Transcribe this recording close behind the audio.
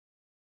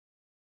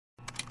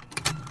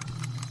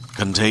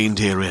Contained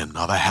herein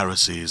are the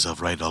heresies of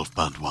Radolf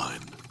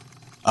Burntwine,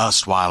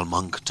 erstwhile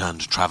monk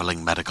turned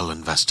traveling medical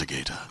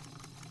investigator.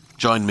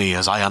 Join me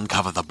as I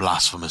uncover the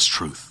blasphemous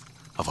truth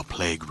of a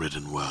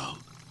plague-ridden world,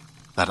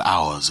 that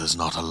ours is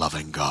not a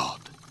loving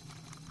God,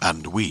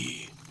 and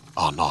we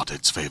are not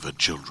its favored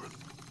children.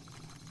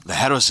 The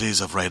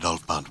heresies of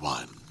Radolf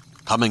Burntwine,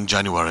 coming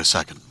January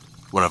 2nd,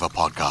 wherever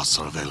podcasts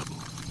are available.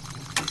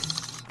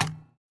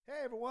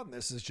 Hey everyone,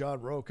 this is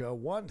John Roca,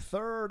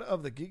 1/3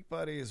 of the Geek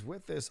Buddies,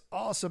 with this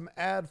awesome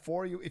ad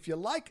for you. If you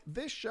like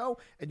this show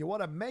and you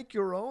want to make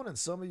your own, and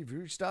some of you have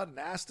reached out and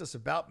asked us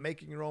about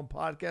making your own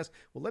podcast,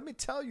 well, let me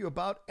tell you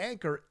about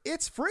Anchor.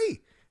 It's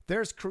free.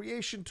 There's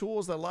creation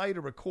tools that allow you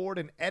to record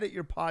and edit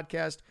your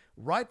podcast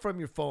right from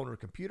your phone or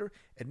computer.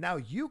 And now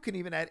you can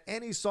even add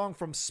any song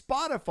from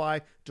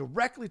Spotify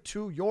directly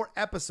to your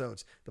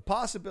episodes. The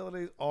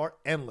possibilities are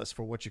endless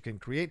for what you can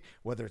create,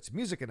 whether it's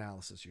music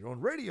analysis, your own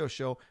radio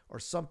show, or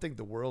something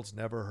the world's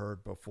never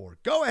heard before.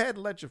 Go ahead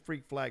and let your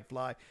freak flag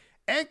fly.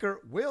 Anchor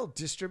will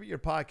distribute your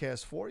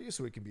podcast for you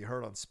so it can be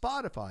heard on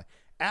Spotify,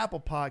 Apple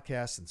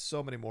Podcasts, and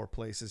so many more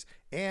places.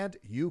 And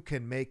you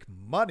can make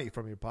money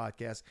from your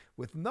podcast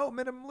with no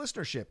minimum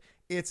listenership.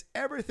 It's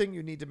everything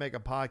you need to make a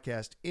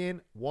podcast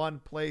in one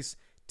place.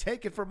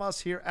 Take it from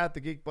us here at the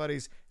Geek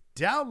Buddies.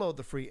 Download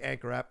the free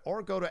Anchor app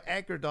or go to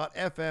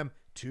anchor.fm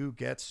to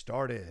get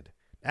started.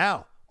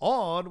 Now,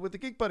 on with the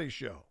Geek Buddies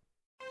show.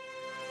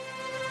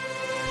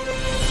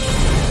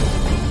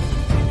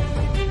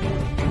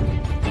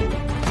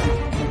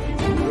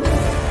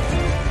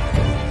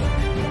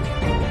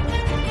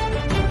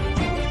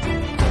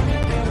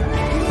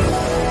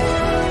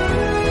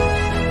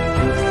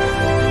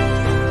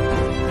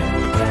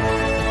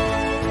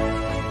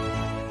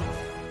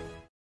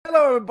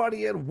 Hello,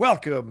 everybody, and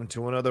welcome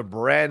to another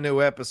brand new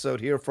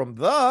episode here from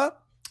the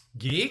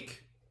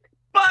Geek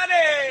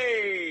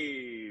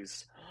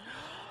Buddies!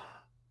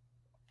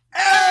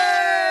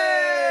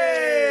 Hey!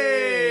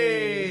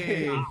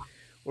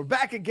 We're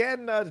back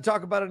again to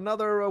talk about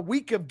another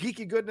week of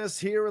geeky goodness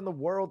here in the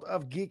world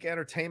of geek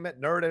entertainment,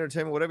 nerd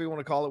entertainment, whatever you want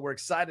to call it. We're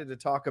excited to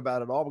talk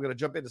about it all. We're going to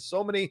jump into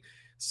so many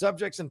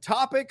subjects and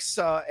topics.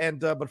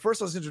 But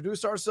first, let's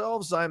introduce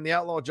ourselves. I'm the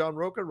Outlaw John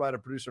Roca, writer,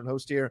 producer, and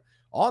host here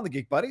on the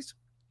Geek Buddies.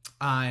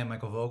 I am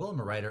Michael Vogel. I'm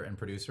a writer and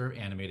producer of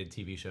animated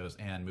TV shows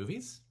and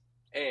movies.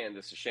 And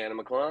this is Shannon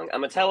McClung.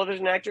 I'm a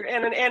television actor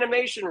and an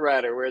animation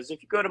writer. Whereas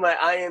if you go to my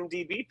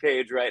IMDb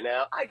page right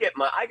now, I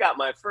got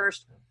my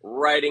first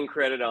writing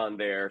credit on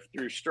there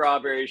through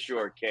Strawberry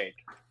Shortcake.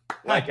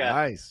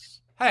 Nice.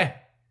 Hey,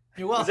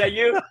 you're welcome. Was that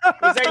you?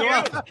 Was that you?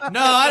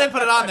 No, I didn't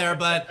put it on there,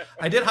 but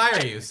I did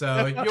hire you,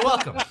 so you're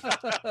welcome.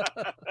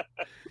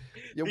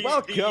 You're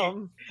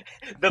welcome.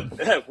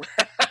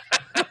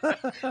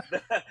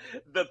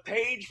 The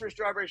page for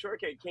Strawberry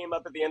Shortcake came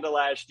up at the end of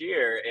last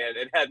year, and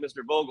it had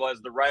Mr. Vogel as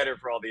the writer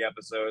for all the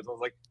episodes. I was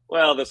like,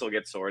 well, this will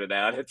get sorted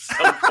out at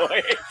some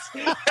point.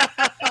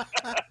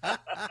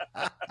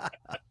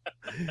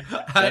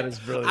 That is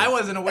brilliant. I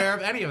wasn't aware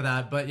of any of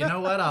that, but you know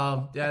what?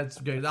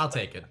 It's good. I'll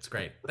take it. It's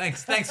great.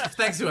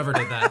 Thanks, whoever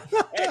did that.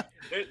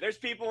 Hey, there's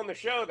people in the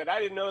show that I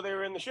didn't know they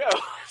were in the show.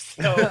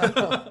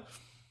 So.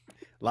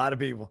 A lot of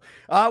people.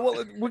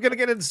 Well, we're going to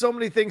get into so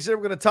many things here.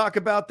 We're going to talk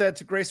about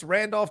that Grace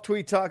Randolph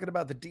tweet talking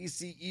about the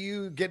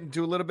DCU, get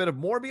into a little bit of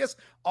Morbius,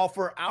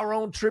 offer our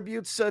own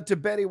tributes to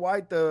Betty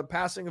White, the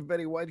passing of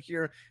Betty White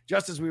here,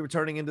 just as we were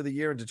turning into the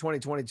year into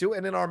 2022.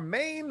 And in our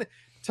main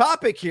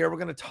topic here, we're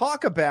going to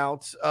talk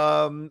about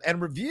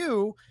and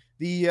review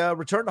the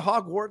Return to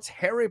Hogwarts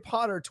Harry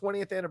Potter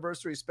 20th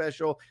anniversary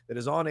special that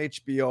is on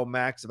HBO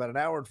Max. About an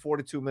hour and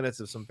 42 minutes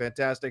of some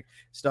fantastic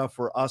stuff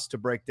for us to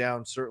break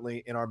down,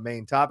 certainly in our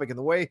main topic. And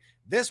the way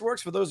this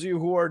works, for those of you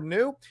who are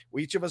new,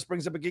 each of us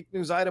brings up a geek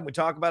news item. We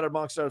talk about it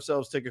amongst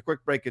ourselves, take a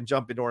quick break, and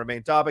jump into our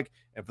main topic.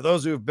 And for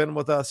those who have been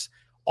with us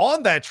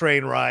on that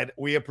train ride,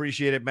 we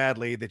appreciate it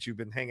madly that you've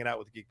been hanging out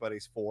with the Geek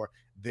Buddies for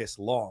this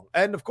long.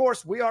 And of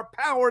course, we are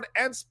powered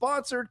and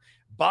sponsored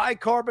by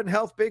Carbon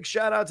Health. Big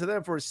shout out to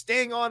them for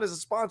staying on as a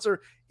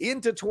sponsor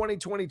into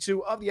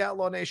 2022 of the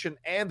Outlaw Nation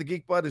and the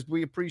Geek Buddies.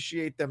 We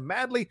appreciate them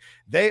madly.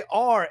 They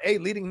are a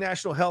leading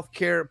national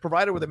healthcare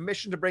provider with a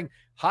mission to bring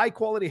high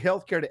quality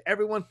healthcare to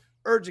everyone.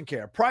 Urgent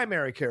care,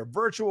 primary care,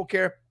 virtual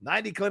care,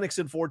 90 clinics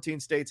in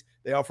 14 states.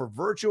 They offer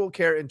virtual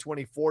care in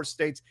 24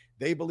 states.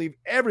 They believe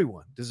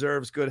everyone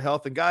deserves good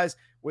health. And guys,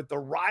 with the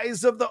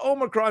rise of the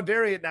Omicron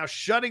variant now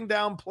shutting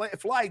down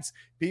flights,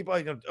 people,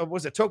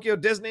 was it Tokyo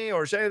Disney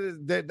or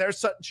they're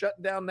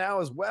shutting down now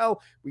as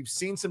well. We've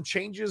seen some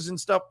changes and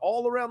stuff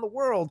all around the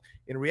world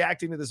in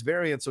reacting to this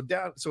variant.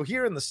 So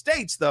here in the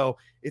States, though,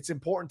 it's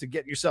important to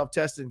get yourself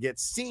tested and get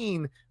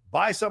seen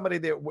by somebody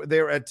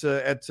there at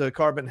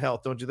Carbon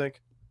Health, don't you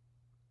think?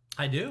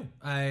 I do.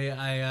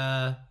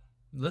 I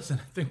listen,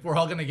 I think we're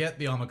all going to get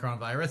the Omicron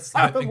virus.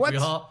 I think we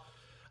all...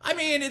 I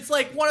mean, it's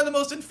like one of the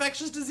most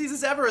infectious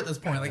diseases ever at this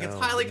point. Like, it's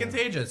highly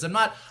contagious. I'm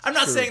not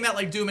saying that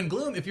like doom and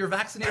gloom. If you're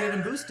vaccinated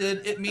and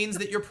boosted, it means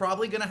that you're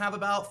probably going to have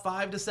about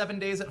 5 to 7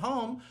 days at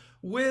home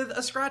with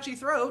a scratchy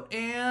throat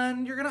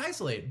and you're going to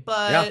isolate.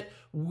 But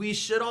we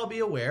should all be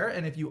aware.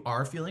 And if you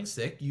are feeling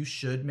sick, you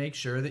should make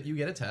sure that you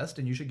get a test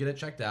and you should get it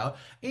checked out.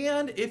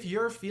 And if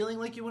you're feeling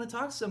like you want to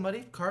talk to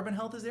somebody, Carbon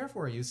Health is there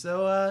for you.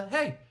 So,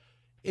 hey,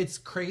 it's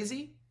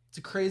crazy. It's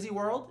a crazy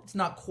world. It's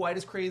not quite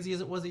as crazy as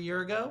it was a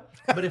year ago.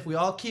 But if we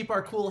all keep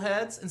our cool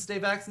heads and stay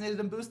vaccinated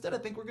and boosted, I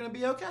think we're going to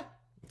be okay.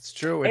 It's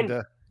true.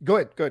 And go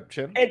ahead,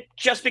 Shannon. And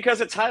just because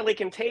it's highly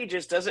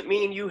contagious doesn't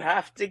mean you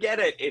have to get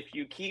it. If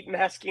you keep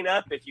masking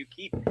up, if you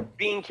keep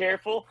being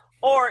careful,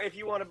 or if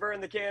you want to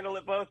burn the candle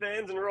at both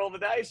ends and roll the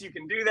dice, you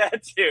can do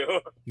that too.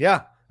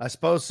 Yeah, I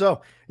suppose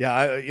so.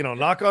 Yeah,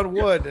 knock on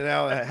wood.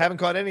 Now, I haven't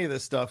caught any of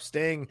this stuff.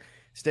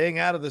 Staying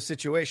out of the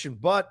situation.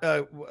 But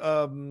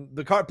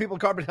the people at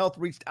Carbon Health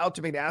reached out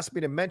to me and asked me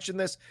to mention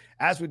this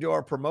as we do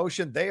our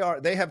promotion. They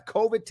have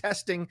COVID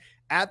testing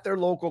at their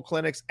local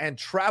clinics, and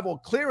travel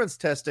clearance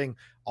testing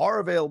are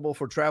available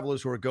for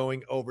travelers who are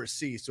going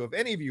overseas. So if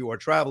any of you are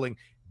traveling,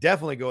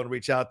 definitely go and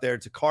reach out there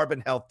to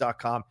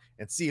carbonhealth.com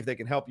and see if they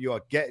can help you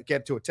out,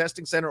 get to a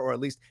testing center, or at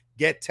least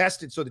get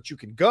tested so that you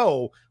can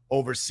go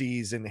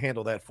overseas and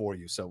handle that for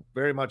you. So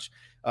very much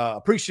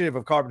appreciative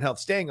of Carbon Health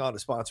staying on to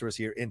sponsor us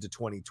here into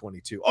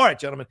 2022. All right,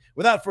 gentlemen,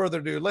 without further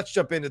ado, let's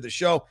jump into the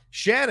show.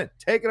 Shannon,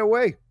 take it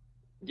away.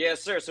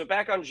 Yes, sir. So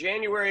back on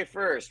January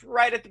 1st,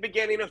 right at the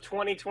beginning of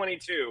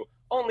 2022,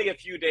 only a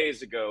few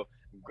days ago,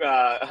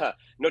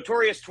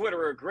 notorious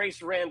Twitterer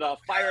Grace Randolph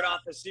fired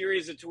off a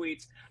series of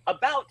tweets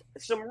about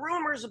some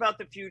rumors about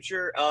the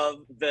future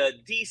of the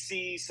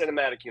DC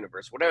cinematic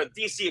universe, whatever,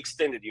 DC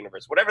extended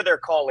universe, whatever they're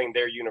calling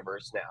their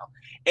universe now.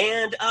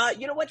 And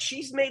you know what?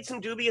 She's made some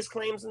dubious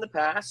claims in the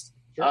past.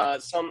 Sure.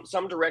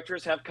 Some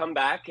directors have come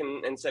back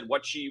and said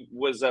what she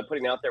was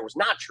putting out there was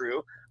not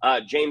true.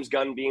 James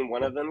Gunn being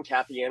one of them,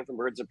 Kathy Ann from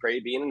Birds of Prey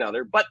being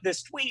another. But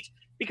this tweet,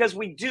 because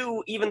we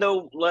do, even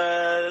though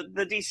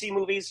the DC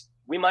movies,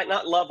 we might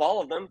not love all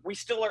of them, we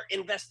still are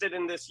invested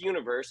in this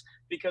universe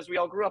because we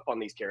all grew up on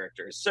these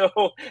characters. So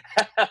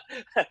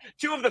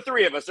 2 of the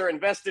 3 of us are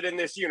invested in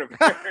this universe.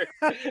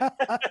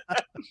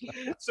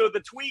 So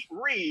the tweet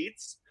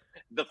reads,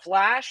 "The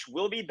Flash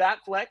will be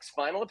Batfleck's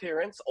final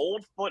appearance.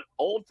 Old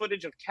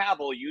footage of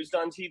Cavill used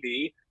on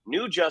TV.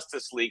 New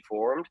Justice League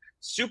formed.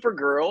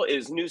 Supergirl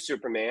is new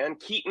Superman.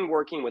 Keaton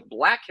working with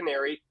Black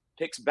Canary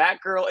picks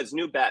Batgirl as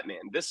new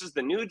Batman. This is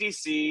the new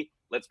DC.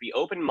 Let's be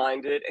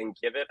open-minded and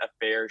give it a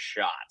fair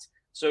shot."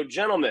 So,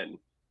 gentlemen,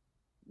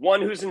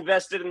 one who's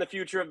invested in the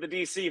future of the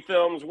DC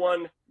films,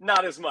 one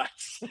not as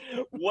much.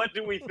 What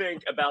do we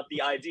think about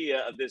the idea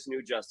of this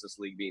new Justice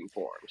League being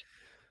formed?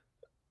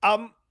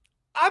 I'll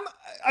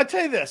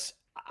tell you this.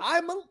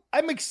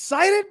 I'm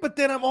excited, but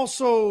then I'm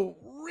also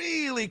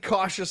really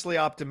cautiously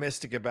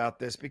optimistic about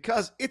this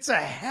because it's a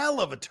hell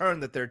of a turn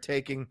that they're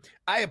taking.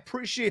 I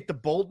appreciate the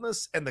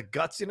boldness and the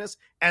gutsiness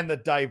and the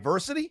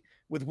diversity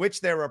with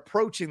which they're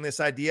approaching this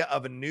idea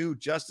of a new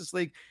Justice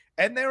League,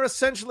 and they're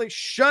essentially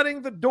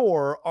shutting the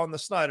door on the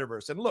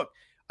Snyderverse. And look,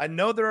 I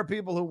know there are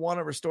people who want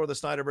to restore the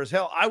Snyderverse.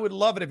 Hell, I would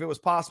love it if it was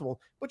possible,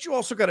 but you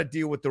also got to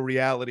deal with the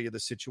reality of the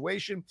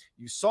situation.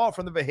 You saw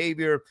from the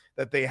behavior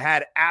that they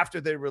had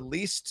after they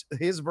released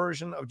his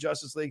version of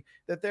Justice League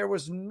that there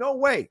was no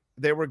way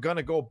they were going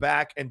to go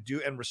back and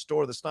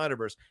restore the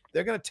Snyderverse.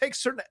 They're going to take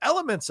certain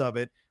elements of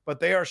it, but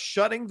they are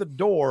shutting the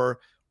door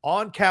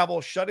on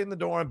Cavill, shutting the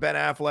door on Ben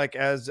Affleck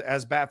as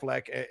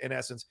Batfleck in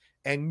essence,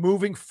 and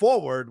moving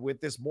forward with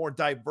this more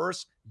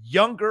diverse,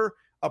 younger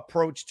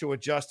approach to a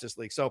Justice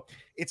League. So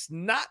it's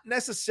not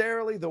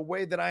necessarily the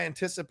way that I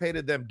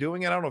anticipated them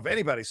doing it. I don't know if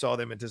anybody saw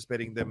them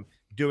anticipating them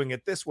doing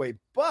it this way,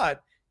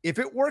 but if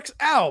it works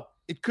out,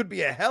 it could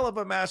be a hell of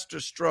a master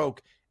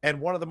stroke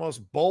and one of the most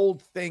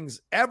bold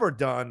things ever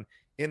done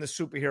in the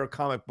superhero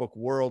comic book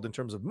world in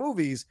terms of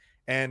movies.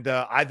 And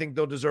I think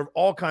they'll deserve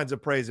all kinds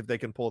of praise if they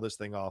can pull this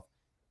thing off,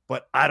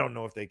 but I don't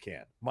know if they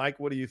can. Mike,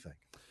 what do you think?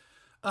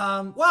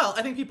 Well,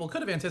 I think people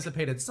could have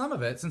anticipated some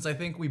of it since I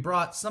think we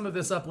brought some of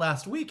this up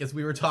last week as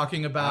we were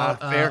talking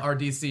about our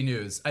DC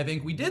news. I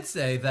think we did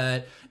say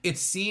that it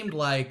seemed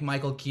like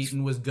Michael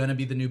Keaton was going to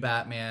be the new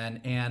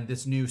Batman and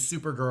this new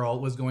Supergirl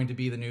was going to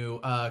be the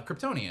new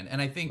Kryptonian.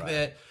 And I think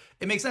that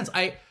it makes sense.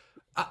 I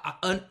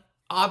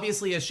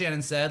obviously, as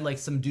Shannon said, like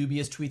some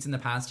dubious tweets in the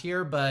past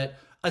here, but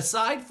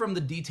aside from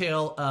the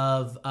detail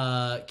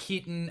of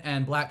Keaton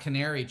and Black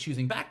Canary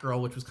choosing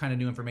Batgirl, which was kind of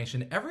new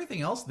information,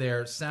 everything else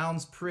there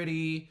sounds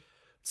pretty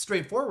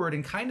straightforward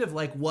and kind of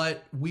like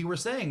what we were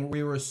saying,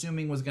 we were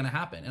assuming was going to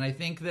happen. And I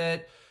think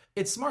that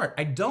it's smart.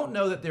 I don't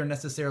know that they're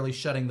necessarily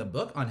shutting the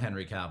book on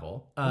Henry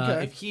Cavill.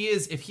 If he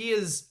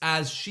is,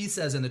 as she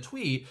says in the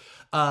tweet,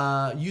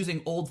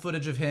 using old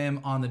footage of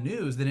him on the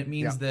news, then it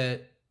means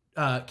that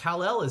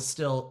Kal-El is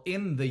still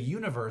in the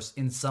universe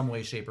in some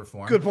way, shape, or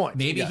form. Good point.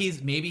 Maybe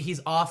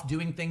he's off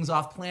doing things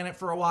off planet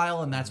for a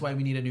while, and that's why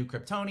we need a new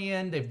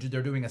Kryptonian.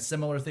 They're doing a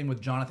similar thing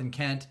with Jonathan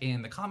Kent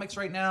in the comics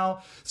right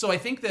now. So I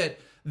think that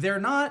they're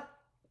not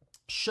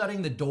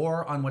shutting the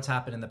door on what's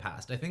happened in the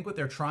past. I think what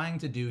they're trying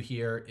to do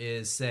here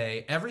is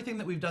say everything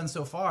that we've done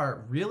so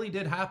far really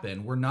did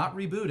happen. We're not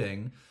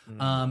rebooting.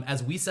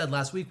 As we said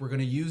last week, we're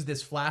going to use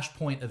this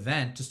Flashpoint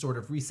event to sort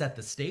of reset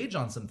the stage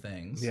on some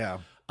things. Yeah.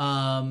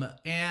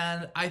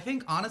 And I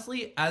think,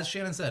 honestly, as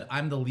Shannon said,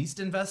 I'm the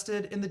least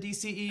invested in the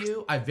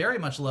DCEU. I very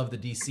much love the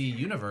DC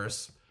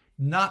universe.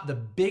 Not the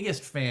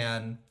biggest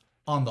fan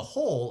on the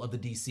whole of the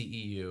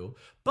DCEU,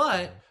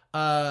 but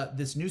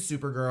this new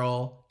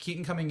Supergirl,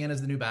 Keaton coming in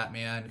as the new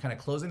Batman, kind of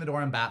closing the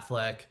door on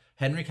Batfleck,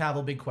 Henry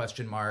Cavill, big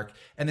question mark,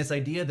 and this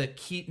idea that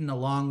Keaton,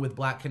 along with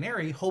Black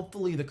Canary,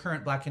 hopefully the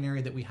current Black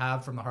Canary that we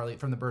have from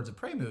the Birds of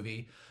Prey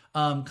movie,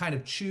 kind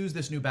of choose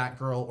this new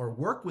Batgirl or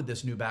work with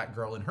this new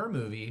Batgirl in her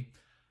movie.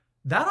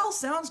 That all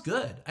sounds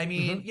good. I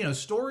mean,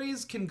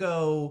 stories can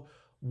go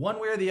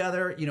one way or the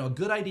other. A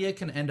good idea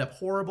can end up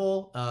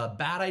horrible. A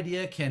bad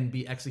idea can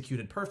be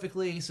executed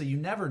perfectly. So you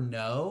never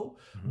know.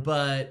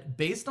 But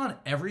based on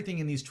everything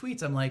in these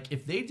tweets, I'm like,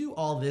 if they do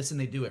all this and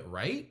they do it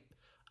right,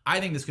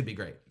 I think this could be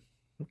great.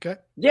 Okay.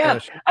 Yeah.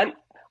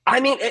 I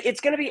mean,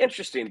 it's going to be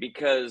interesting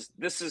because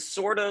this is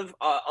sort of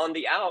on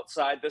the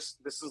outside. This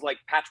is like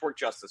Patchwork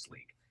Justice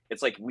League.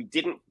 It's like we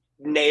didn't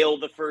nail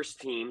the first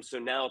team, so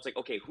now it's like,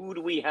 okay, who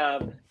do we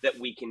have that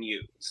we can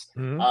use?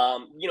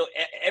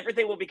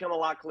 Everything will become a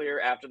lot clearer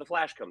after the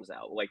Flash comes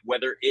out, like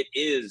whether it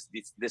is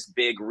this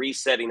big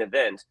resetting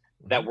event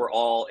that we're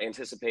all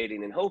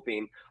anticipating and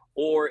hoping,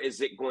 or is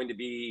it going to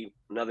be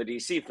another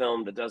DC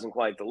film that doesn't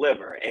quite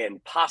deliver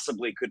and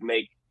possibly could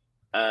make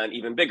an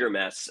even bigger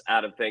mess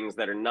out of things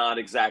that are not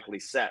exactly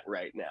set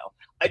right now.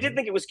 I did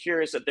think it was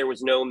curious that there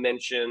was no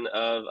mention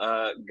of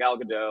Gal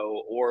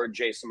Gadot or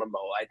Jason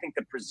Momoa. I think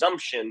the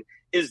presumption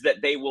is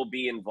that they will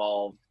be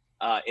involved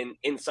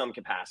in some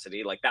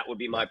capacity. Like, that would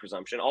be my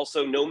presumption.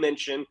 Also, no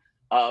mention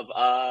of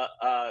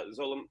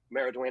Zola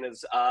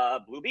Maridueña's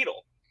Blue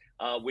Beetle,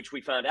 which we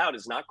found out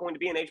is not going to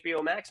be an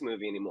HBO Max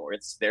movie anymore.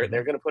 They're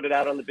going to put it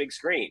out on the big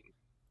screen.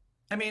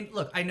 I mean,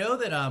 look, I know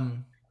that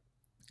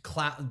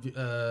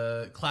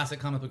classic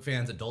comic book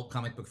fans, adult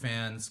comic book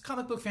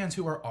fans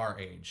who are our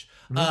age.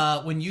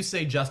 When you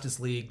say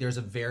Justice League, there's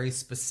a very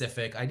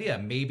specific idea.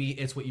 Maybe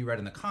it's what you read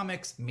in the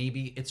comics.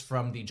 Maybe it's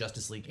from the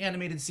Justice League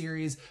animated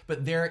series.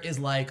 But there is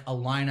like a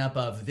lineup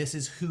of this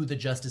is who the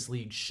Justice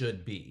League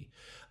should be.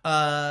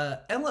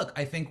 And look,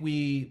 I think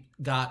we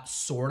got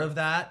sort of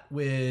that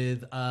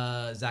with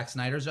Zack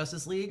Snyder's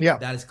Justice League. Yeah.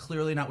 That is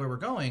clearly not where we're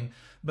going.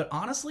 But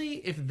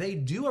honestly, if they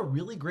do a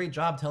really great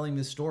job telling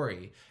this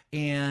story,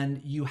 and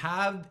you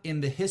have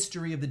in the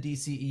history of the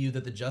DCEU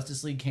that the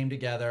Justice League came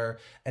together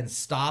and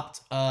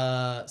stopped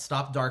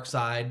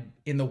Darkseid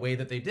in the way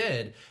that they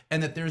did,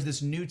 and that there's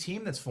this new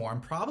team that's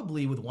formed,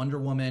 probably with Wonder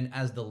Woman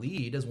as the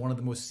lead, as one of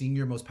the most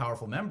senior, most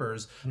powerful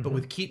members, but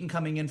with Keaton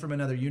coming in from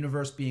another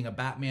universe, being a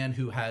Batman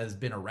who has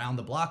been around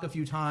the block a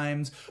few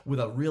times, with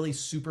a really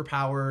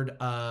super-powered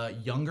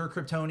younger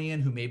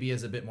Kryptonian who maybe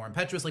is a bit more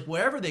impetuous, like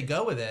wherever they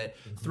go with it,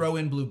 throw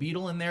in Blue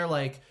Beetle in there,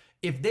 like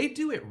if they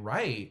do it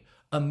right,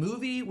 a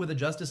movie with a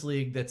Justice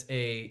League that's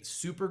a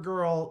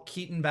Supergirl,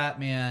 Keaton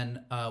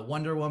Batman,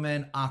 Wonder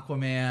Woman,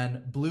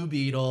 Aquaman, Blue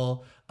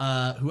Beetle,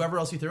 whoever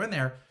else you throw in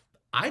there,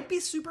 I'd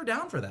be super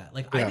down for that.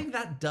 Like, I think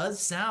that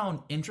does sound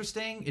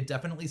interesting. It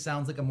definitely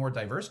sounds like a more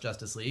diverse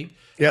Justice League.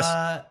 Yes.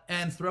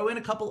 And throw in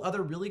a couple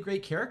other really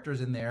great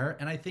characters in there,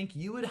 and I think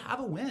you would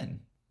have a win.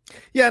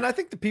 Yeah, and I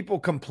think the people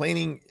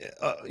complaining,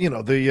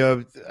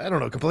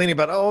 complaining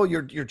about,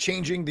 you're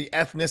changing the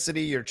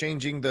ethnicity, you're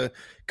changing the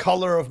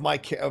color of my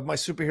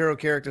superhero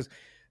characters.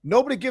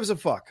 Nobody gives a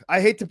fuck.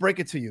 I hate to break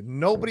it to you.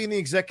 Nobody in the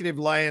executive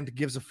land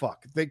gives a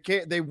fuck.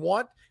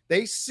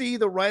 They see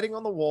the writing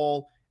on the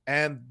wall,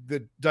 and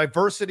the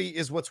diversity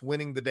is what's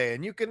winning the day.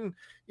 And you can,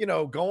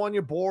 go on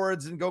your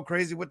boards and go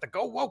crazy with the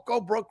go woke,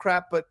 go broke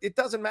crap, but it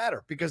doesn't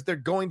matter because they're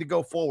going to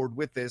go forward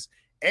with this.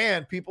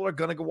 And people are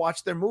going to go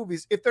watch their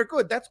movies if they're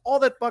good. That's all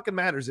that fucking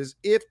matters, is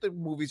if the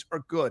movies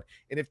are good.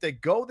 And if they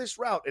go this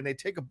route and they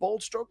take a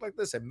bold stroke like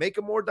this and make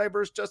a more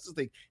diverse Justice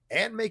League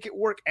and make it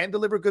work and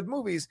deliver good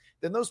movies,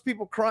 then those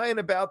people crying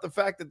about the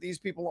fact that these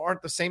people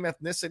aren't the same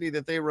ethnicity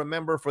that they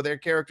remember for their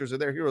characters or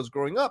their heroes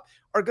growing up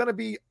are going to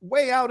be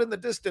way out in the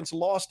distance,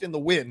 lost in the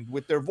wind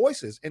with their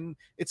voices. And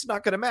it's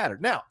not going to matter.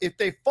 Now, if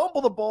they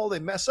fumble the ball, they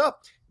mess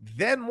up,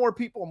 then more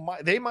people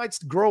might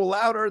grow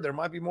louder. There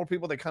might be more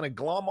people that kind of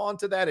glom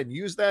onto that and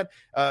use that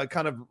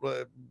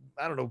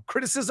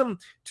criticism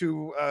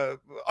to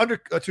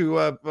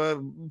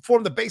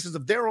form the basis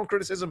of their own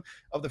criticism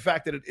of the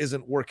fact that it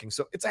isn't working.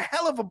 So it's a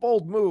hell of a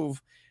bold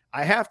move,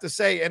 I have to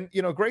say. And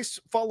Grace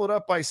followed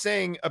up by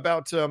saying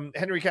about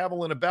Henry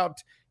Cavill and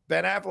about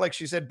Ben Affleck.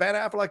 She said Ben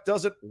Affleck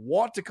doesn't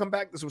want to come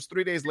back. This was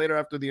 3 days later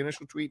after the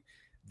initial tweet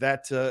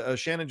that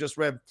Shannon just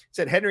read.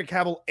 Said Henry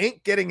Cavill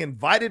ain't getting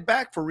invited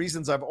back for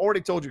reasons I've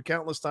already told you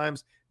countless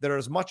times that are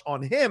as much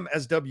on him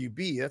as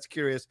WB. That's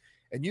curious.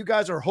 And you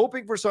guys are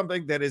hoping for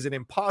something that is an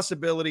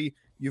impossibility.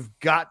 You've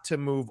got to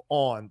move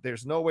on.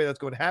 There's no way that's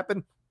going to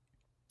happen.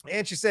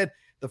 And she said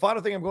The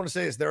final thing I'm going to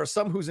say is there are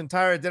some whose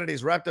entire identity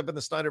is wrapped up in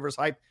the Snyderverse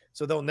hype,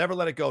 so they'll never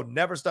let it go,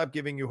 never stop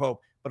giving you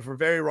hope, but for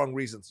very wrong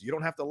reasons. You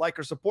don't have to like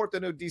or support the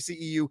new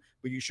DCEU,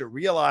 but you should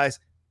realize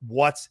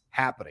what's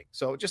happening.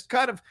 So just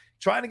kind of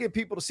trying to get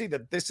people to see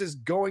that this is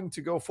going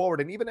to go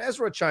forward. And even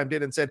Ezra chimed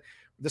in and said,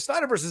 the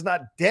Snyderverse is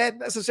not dead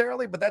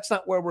necessarily, but that's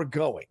not where we're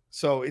going.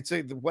 So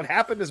what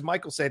happened, as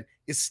Michael said,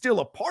 is still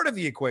a part of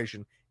the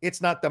equation.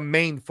 It's not the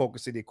main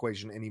focus of the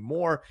equation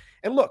anymore.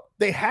 And look,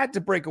 they had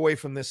to break away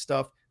from this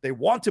stuff. They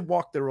want to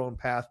walk their own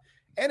path.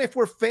 And if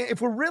we're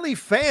really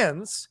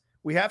fans,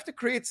 we have to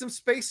create some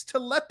space to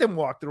let them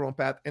walk their own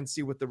path and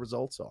see what the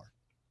results are.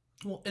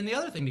 Well, and the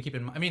other thing to keep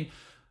in mind,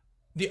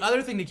 the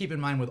other thing to keep in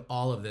mind with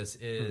all of this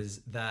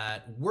is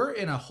that we're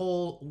in a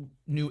whole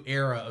new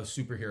era of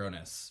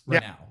superhero-ness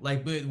right now.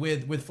 Like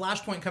with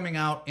Flashpoint coming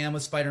out and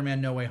with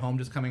Spider-Man No Way Home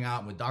just coming out,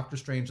 and with Doctor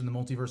Strange and the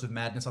Multiverse of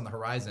Madness on the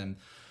horizon,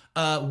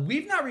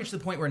 we've not reached the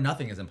point where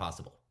nothing is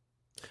impossible.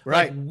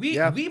 Right.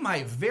 Like we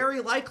might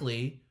very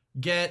likely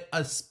get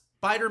a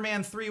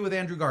Spider-Man 3 with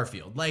Andrew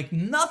Garfield. Like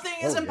nothing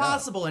is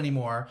impossible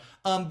anymore,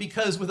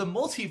 because with a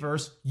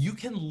multiverse, you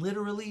can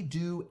literally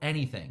do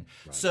anything.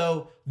 Right.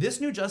 So this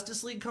new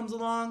Justice League comes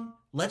along.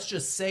 Let's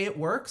just say it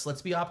works.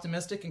 Let's be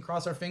optimistic and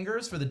cross our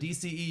fingers for the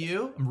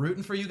DCEU. I'm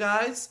rooting for you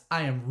guys.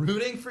 I am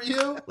rooting for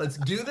you. Let's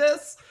do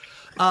this.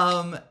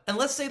 And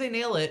let's say they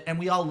nail it and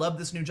we all love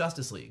this new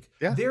Justice League.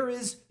 Yeah. There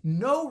is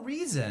no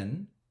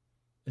reason,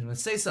 I'm going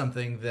to say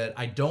something that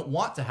I don't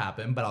want to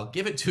happen, but I'll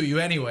give it to you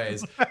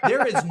anyways.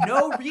 There is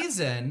no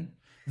reason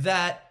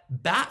that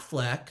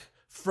Batfleck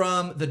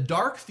from the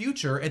dark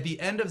future at the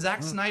end of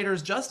Zack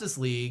Snyder's Justice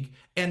League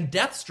and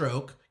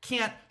Deathstroke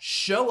can't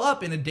show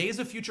up in a Days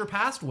of Future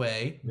Past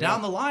way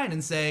down the line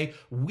and say,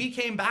 we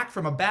came back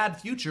from a bad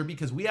future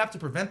because we have to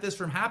prevent this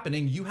from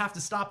happening. You have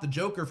to stop the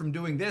Joker from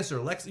doing this, or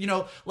Lex,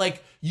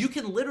 like you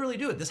can literally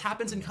do it. This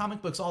happens in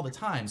comic books all the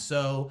time.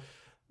 So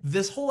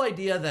this whole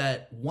idea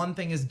that one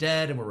thing is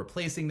dead and we're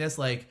replacing this,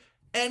 like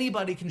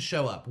anybody can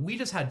show up. We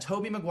just had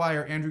Tobey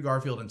Maguire, Andrew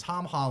Garfield, and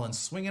Tom Holland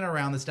swinging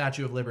around the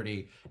Statue of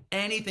Liberty.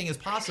 Anything is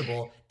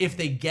possible if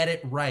they get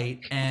it right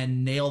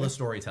and nail the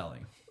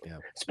storytelling. Yeah.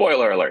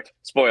 Spoiler alert.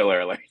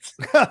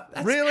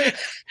 Really?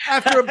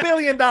 After $1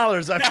 billion,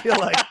 I feel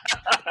like,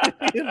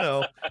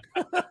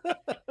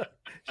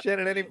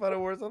 Shannon, any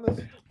final words on this?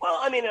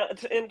 Well,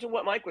 and to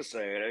what Mike was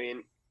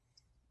saying,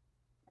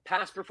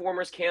 past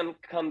performers can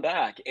come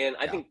back. And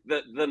I think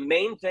the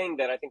main thing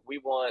that I think we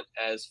want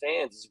as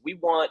fans is we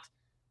want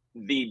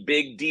the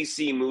big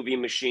DC movie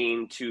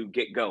machine to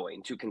get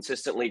going, to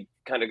consistently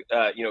kind of,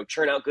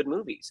 churn out good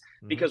movies.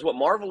 Mm-hmm. Because what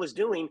Marvel is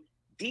doing,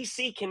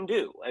 DC can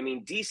do.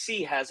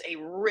 DC has a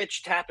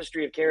rich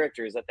tapestry of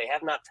characters that they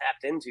have not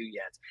tapped into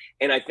yet.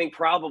 And I think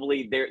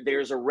probably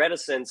there's a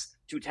reticence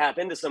to tap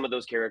into some of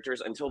those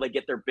characters until they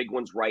get their big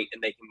ones right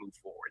and they can move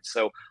forward.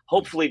 So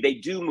hopefully they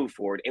do move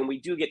forward and we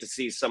do get to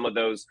see some of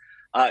those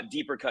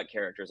deeper cut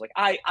characters. Like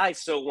I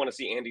still want to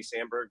see Andy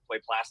Samberg play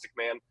Plastic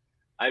Man.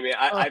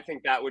 I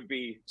think that would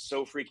be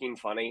so freaking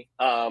funny.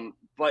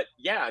 But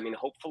yeah,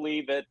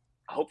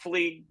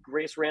 hopefully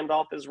Grace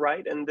Randolph is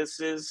right and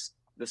this is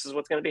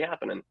what's going to be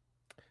happening.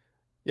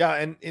 Yeah,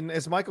 and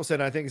as Michael said,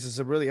 I think this is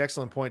a really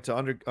excellent point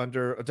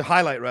to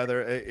highlight.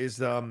 Rather,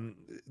 is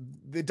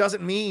it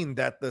doesn't mean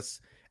that this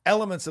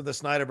elements of the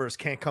Snyderverse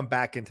can't come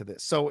back into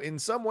this. So in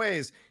some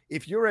ways,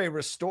 if you're a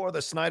restore the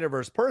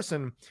Snyderverse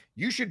person,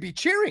 you should be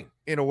cheering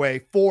in a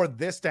way for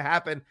this to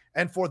happen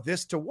and for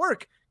this to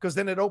work, because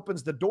then it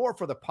opens the door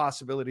for the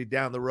possibility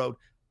down the road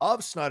of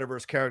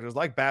Snyderverse characters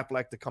like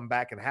Batfleck to come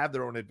back and have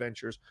their own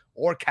adventures,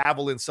 or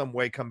Cavill in some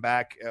way come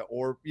back,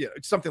 or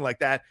something like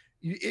that.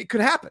 It could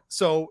happen.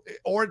 So,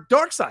 or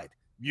Darkseid,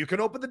 you can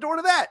open the door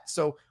to that.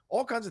 So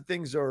all kinds of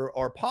things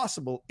are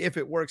possible if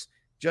it works.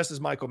 Just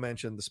as Michael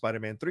mentioned, the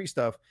Spider-Man 3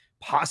 stuff,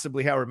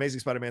 possibly how Amazing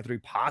Spider-Man 3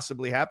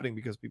 possibly happening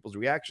because people's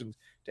reactions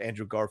to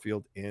Andrew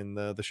Garfield in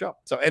the show.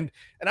 So, and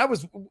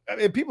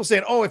people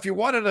saying, oh, if you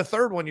wanted a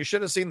third one, you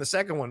should have seen the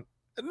second one.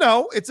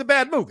 No, it's a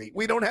bad movie.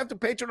 We don't have to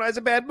patronize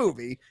a bad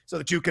movie so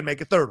that you can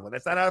make a third one.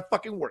 That's not how it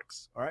fucking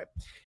works. All right.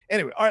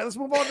 Anyway, all right, let's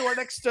move on to our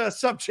next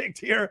subject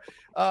here.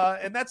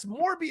 And that's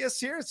Morbius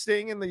here,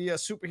 staying in the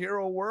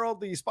superhero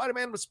world. The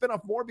Spider-Man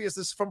spinoff Morbius, this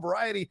is from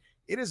Variety.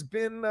 It has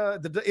been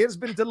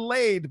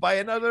delayed by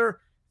another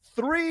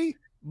 3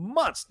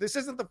 months. This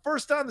isn't the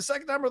first time, the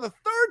second time, or the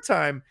third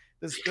time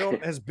this film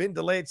has been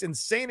delayed. It's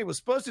insane. It was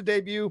supposed to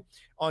debut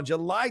on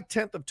July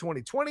 10th of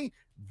 2020.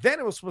 Then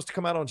it was supposed to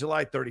come out on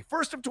July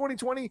 31st of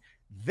 2020,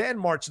 then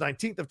March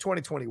 19th of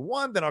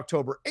 2021, then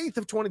October 8th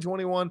of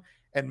 2021,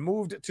 and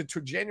moved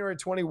to January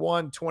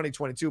 21,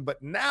 2022. But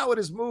now it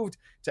has moved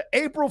to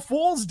April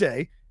Fool's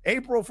Day,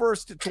 April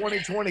 1st,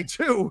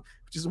 2022,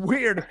 which is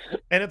weird.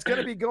 And it's going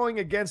to be going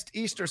against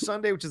Easter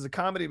Sunday, which is a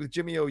comedy with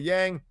Jimmy O.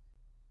 Yang,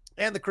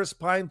 and the Chris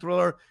Pine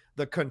thriller,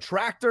 The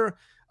Contractor.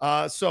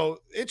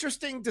 So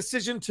interesting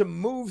decision to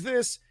move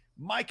this.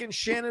 Mike and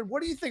Shannon,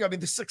 what do you think?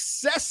 The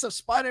success of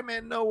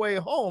Spider-Man No Way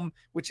Home,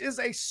 which is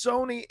a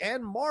Sony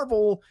and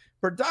Marvel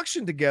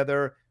production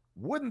together,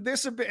 wouldn't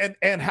this have been,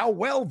 and how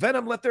well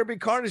Venom Let There Be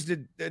Carnage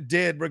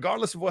did,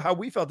 regardless of how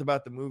we felt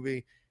about the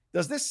movie,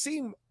 does this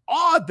seem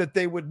odd that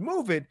they would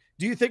move it?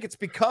 Do you think it's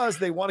because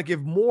they want to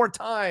give more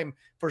time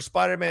for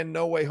Spider-Man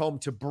No Way Home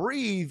to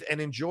breathe and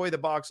enjoy the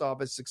box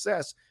office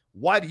success?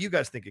 Why do you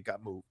guys think it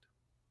got moved?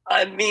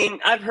 I mean,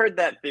 I've heard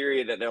that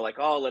theory that they're like,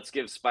 oh, let's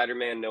give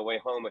Spider-Man No Way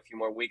Home a few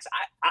more weeks.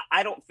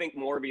 I don't think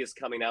Morbius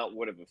coming out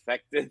would have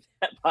affected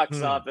that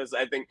box office.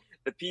 I think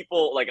the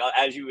people, like,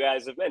 as you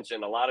guys have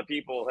mentioned, a lot of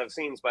people have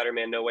seen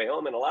Spider-Man No Way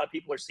Home, and a lot of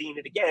people are seeing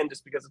it again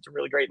just because it's a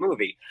really great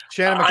movie.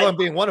 Shannon McClung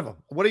being one of them.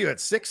 What are you at,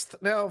 6th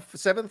now,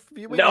 7th?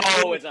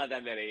 No, it's not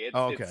that many.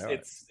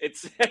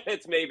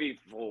 It's maybe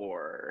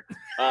 4,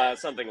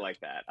 something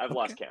like that. I've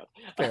lost count.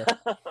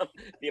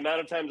 The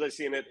amount of times I've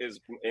seen it is,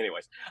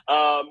 anyways.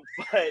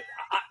 But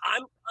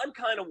I'm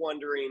kind of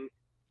wondering,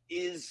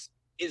 is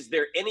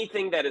there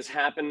anything that has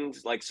happened?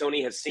 Like,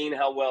 Sony has seen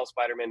how well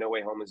Spider-Man No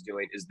Way Home is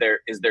doing. Is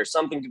there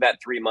something to that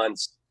 3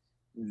 months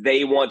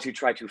they want to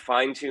try to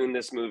fine tune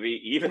this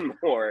movie even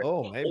more?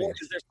 Oh, maybe. Or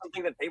is there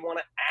something that they want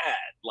to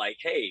add? Like,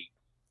 hey,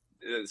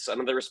 some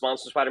of the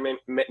response to Spider-Man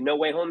No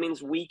Way Home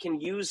means we can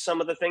use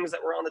some of the things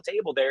that were on the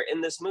table there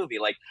in this movie.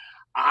 Like,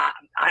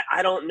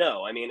 I don't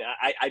know. I mean,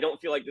 I don't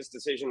feel like this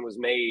decision was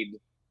made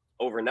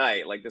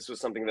overnight. Like, this was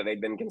something that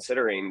they'd been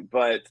considering.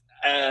 But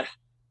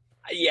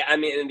yeah, I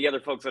mean, and the other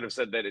folks that have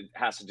said that it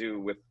has to do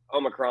with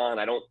Omicron,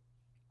 I don't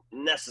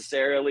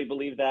necessarily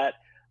believe that.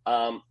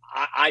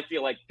 I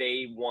feel like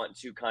they want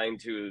to kind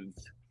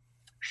of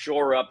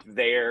shore up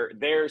their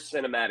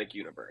cinematic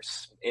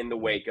universe in the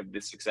wake of the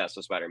success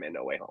of Spider-Man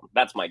No Way Home.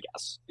 That's my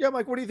guess. Yeah,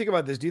 Mike, what do you think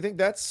about this? Do you think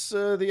that's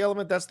the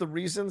element, that's the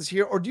reasons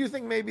here? Or do you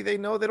think maybe they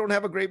know they don't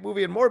have a great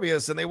movie in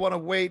Morbius and they want to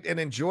wait and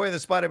enjoy the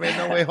Spider-Man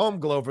No Way Home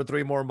glow for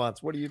 3 more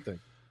months? What do you think?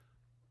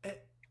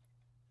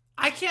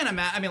 I can't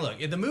imagine. I mean, look,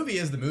 the movie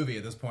is the movie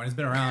at this point. It's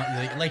been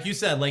around, like you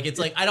said, like, it's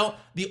like,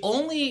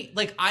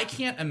 I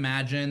can't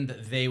imagine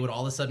that they would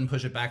all of a sudden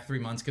push it back 3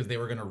 months because they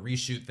were going to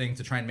reshoot things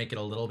to try and make it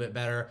a little bit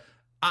better.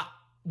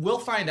 We'll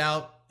find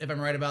out if I'm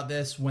right about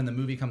this when the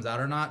movie comes out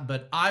or not,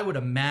 but I would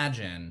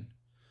imagine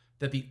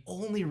that the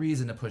only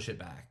reason to push it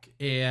back,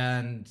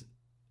 and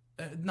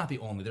not the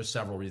only, there's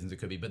several reasons it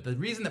could be, but the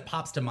reason that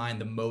pops to mind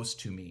the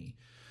most to me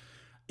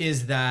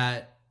is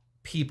that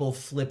people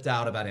flipped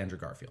out about Andrew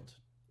Garfield.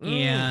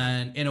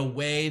 And in a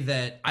way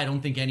that I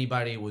don't think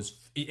anybody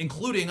was,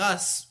 including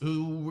us,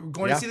 who were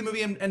going to see the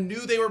movie and knew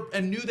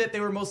that they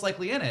were most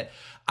likely in it.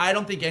 I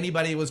don't think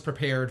anybody was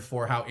prepared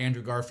for how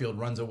Andrew Garfield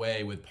runs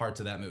away with parts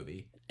of that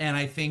movie. And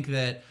I think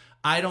that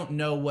I don't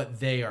know what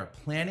they are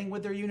planning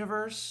with their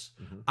universe.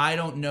 I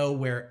don't know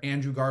where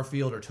Andrew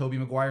Garfield or Tobey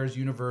Maguire's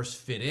universe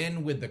fit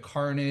in with the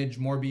Carnage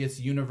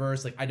Morbius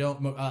universe. Like, I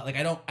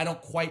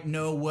don't quite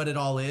know what it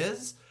all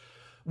is.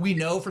 We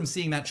know from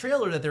seeing that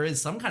trailer that there is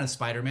some kind of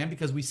Spider-Man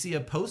because we see a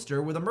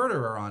poster with a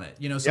murderer on it.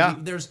 You know, so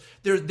there's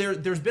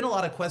been a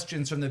lot of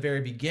questions from the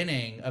very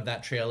beginning of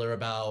that trailer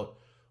about,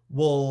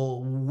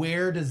 well,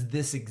 where does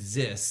this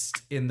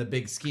exist in the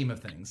big scheme of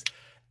things?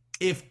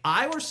 If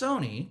I were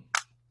Sony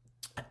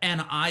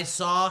and I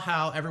saw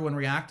how everyone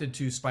reacted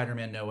to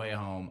Spider-Man No Way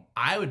Home,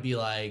 I would be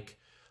like,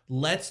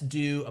 let's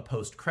do a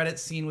post-credit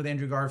scene with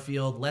Andrew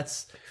Garfield.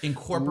 Let's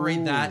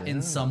incorporate that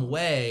in some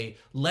way.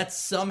 Let's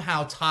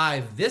somehow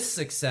tie this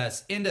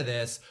success into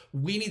this.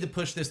 We need to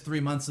push this 3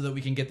 months so that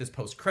we can get this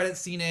post-credit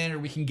scene in, or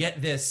we can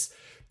get this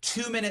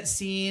 2-minute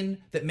scene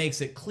that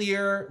makes it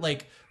clear.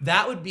 Like,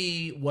 that would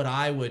be what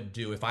I would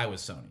do if I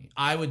was Sony.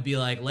 I would be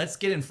like, let's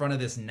get in front of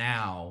this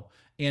now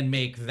and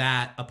make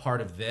that a part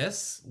of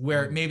this,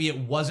 where maybe it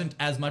wasn't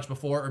as much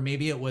before, or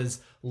maybe it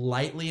was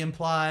lightly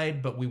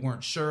implied, but we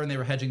weren't sure and they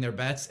were hedging their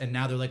bets, and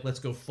now they're like, let's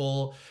go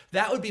full.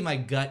 That would be my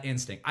gut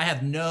instinct. I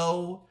have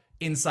no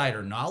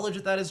insider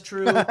knowledge that is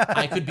true.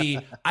 I could be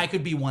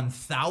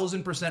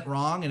 1000%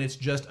 wrong, and it's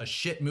just a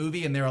shit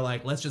movie, and they're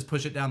like, let's just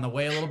push it down the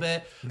way a little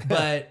bit.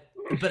 But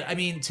I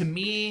mean, to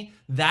me,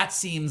 that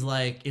seems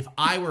like, if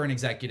I were an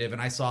executive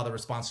and I saw the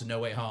response to No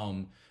Way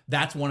Home,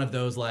 that's one of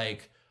those,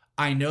 like,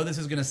 I know this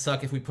is going to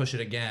suck if we push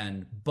it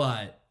again,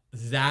 but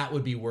that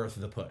would be worth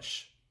the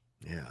push.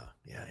 Yeah,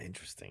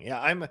 interesting. Yeah,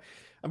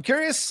 I'm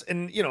curious,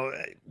 and you know,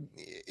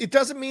 it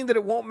doesn't mean that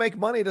it won't make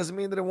money. It doesn't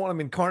mean that it won't. I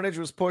mean, Carnage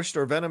was pushed,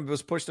 or Venom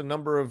was pushed a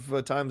number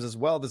of times as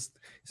well. This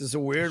is a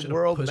weird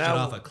world. Pushed now. It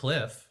off a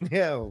cliff.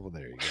 Yeah, well,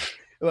 there you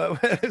go.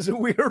 It's a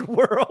weird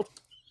world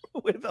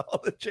with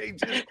all the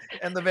changes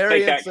and the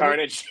variants. Take that,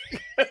 Carnage.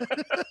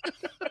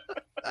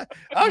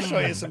 I'll show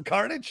you some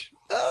Carnage.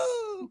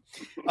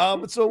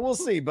 So we'll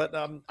see. But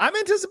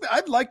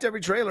I've liked every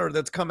trailer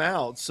that's come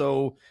out,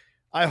 so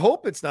I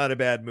hope it's not a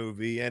bad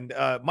movie. And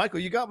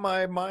Michael, you got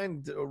my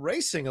mind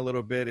racing a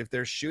little bit if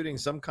they're shooting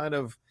some kind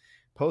of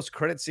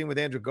post-credit scene with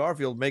Andrew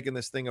Garfield, making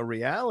this thing a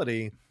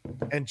reality.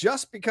 And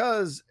just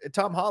because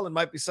Tom Holland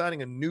might be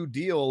signing a new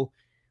deal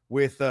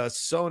with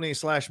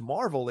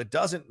Sony/Marvel, it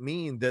doesn't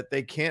mean that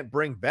they can't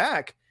bring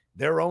back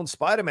their own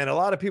Spider-Man. A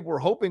lot of people were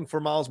hoping for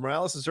Miles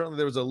Morales, and certainly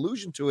there was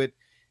allusion to it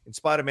in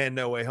Spider-Man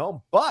No Way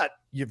Home. But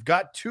you've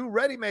got 2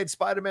 ready-made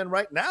Spider-Man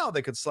right now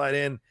that could slide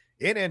in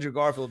in Andrew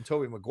Garfield and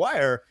Tobey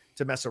Maguire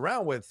to mess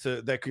around with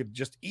that could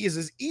just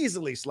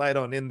easily slide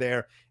on in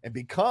there and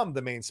become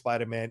the main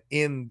Spider-Man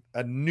in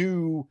a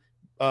new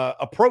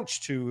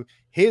approach to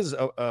his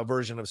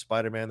version of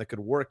Spider-Man that could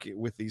work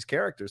with these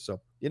characters.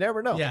 So you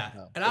never know. Yeah.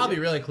 And I'll be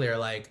really clear.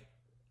 Like,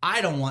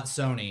 I don't want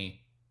Sony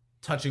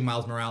touching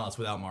Miles Morales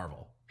without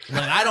Marvel.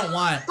 Like, I don't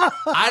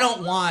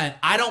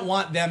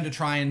want them to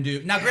try and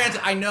do. Now, granted,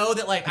 I know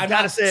that, like, I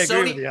gotta say,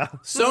 agree with you.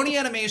 Sony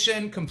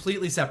Animation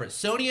completely separate.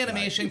 Sony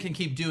Animation can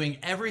keep doing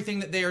everything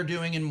that they are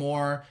doing and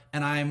more,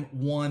 and I'm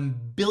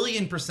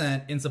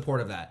 1,000,000,000% in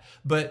support of that.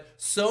 But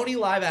Sony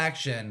live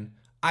action,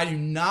 I do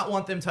not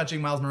want them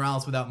touching Miles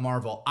Morales without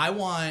Marvel. I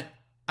want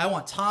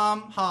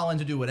Tom Holland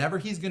to do whatever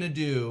he's going to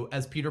do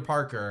as Peter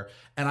Parker,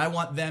 and I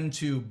want them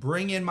to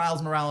bring in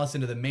Miles Morales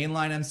into the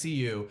mainline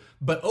MCU.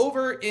 But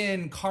over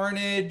in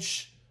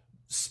Carnage,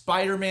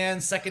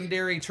 Spider-Man,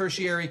 secondary,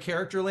 tertiary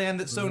character land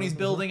that Sony's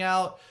building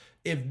out,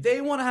 if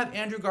they want to have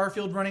Andrew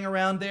Garfield running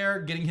around there,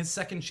 getting his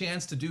second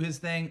chance to do his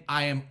thing,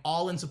 I am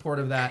all in support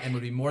of that and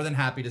would be more than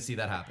happy to see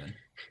that happen.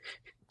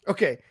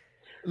 Okay,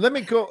 let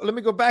me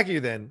go back to you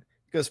then,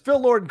 because Phil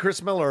Lord and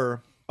Chris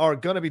Miller are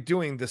going to be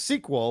doing the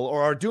sequel,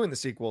 or are doing the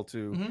sequel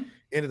to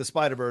Into the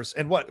Spider-Verse.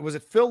 And what was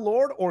it, Phil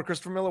Lord or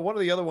Christopher Miller? One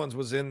of the other ones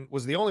was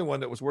the only one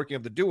that was working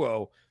of the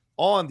duo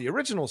on the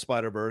original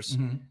Spider-Verse.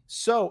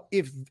 So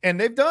and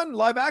they've done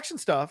live action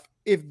stuff.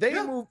 If they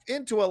move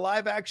into a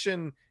live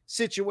action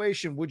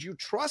situation, would you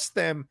trust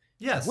them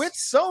with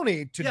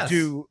Sony to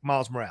do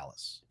Miles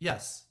Morales?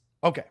 Yes.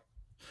 Okay.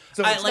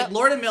 So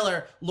Lord and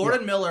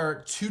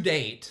Miller to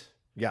date.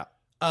 Yeah.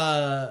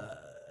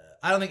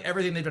 I don't think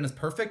everything they've done is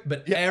perfect,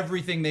 but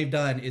everything they've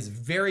done is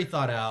very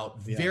thought out,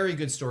 very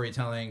good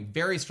storytelling,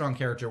 very strong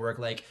character work.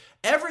 Like,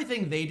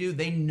 everything they do,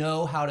 they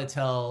know how to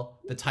tell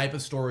the type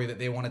of story that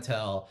they want to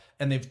tell,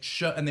 and they've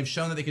shown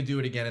that they could do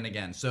it again and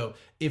again. So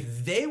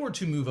if they were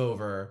to move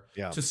over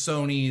to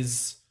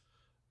Sony's,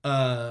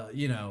 the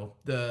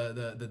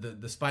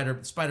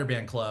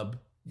Spider-Man Club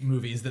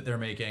movies that they're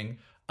making,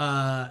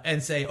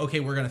 and say, okay,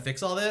 we're gonna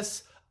fix all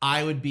this,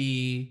 I would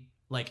be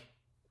like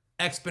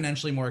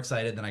exponentially more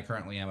excited than I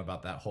currently am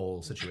about that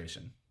whole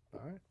situation.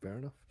 All right, fair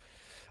enough.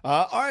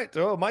 All right,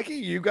 so Mikey,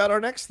 you got our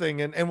next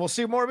thing, and we'll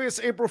see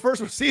Morbius April 1st.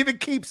 We'll see if it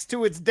keeps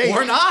to its date.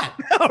 Or not.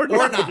 or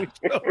not.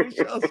 We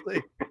shall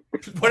see.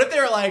 What if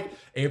they were like,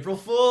 April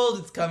Fools,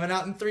 it's coming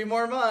out in 3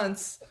 more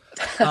months?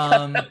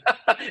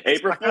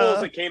 April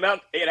Fools,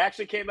 it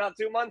actually came out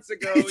 2 months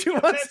ago. 2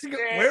 months ago.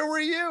 Where were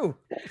you?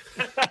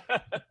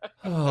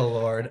 Oh,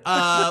 Lord.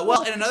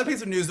 Well, and another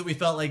piece of news that we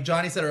felt like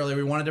Johnny said earlier,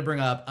 we wanted to bring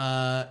up,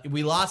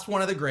 we lost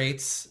one of the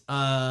greats.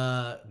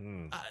 I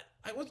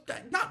was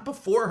not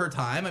before her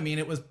time. I mean,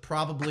 it was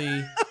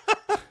probably,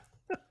 I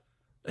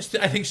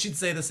think she'd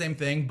say the same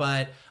thing,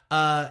 but,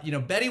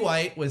 Betty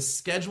White was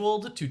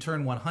scheduled to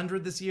turn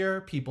 100 this year.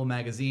 People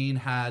magazine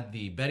had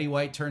the Betty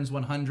White turns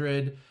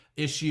 100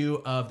 issue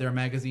of their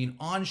magazine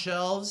on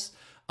shelves.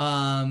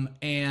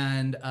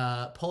 And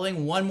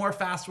pulling one more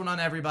fast one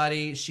on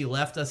everybody, she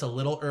left us a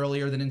little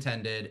earlier than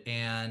intended.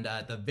 And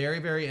at the very,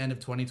 very end of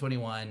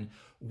 2021,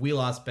 we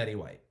lost Betty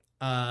White,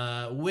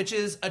 which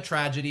is a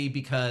tragedy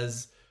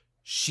because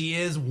she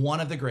is one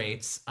of the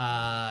greats,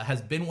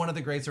 has been one of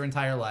the greats her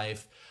entire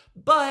life.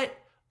 But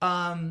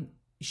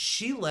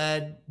she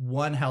led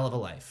one hell of a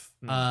life.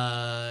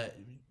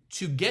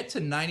 To get to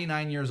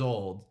 99 years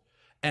old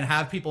and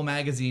have People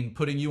magazine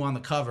putting you on the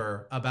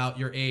cover about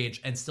your age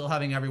and still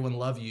having everyone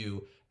love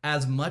you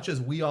as much as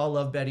we all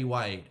love Betty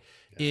White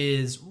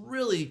is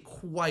really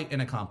quite an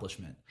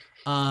accomplishment.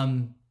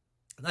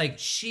 Like,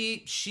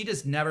 she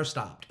just never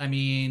stopped. I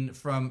mean,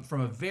 from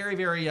a very,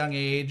 very young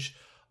age,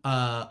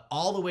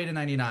 all the way to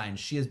 99,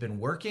 she has been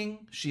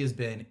working. She has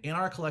been in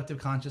our collective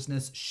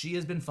consciousness. She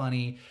has been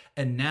funny.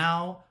 And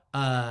now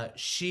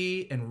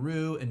she and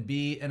Rue and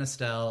Bea and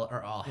Estelle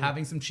are all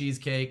having some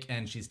cheesecake,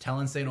 and she's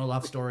telling St.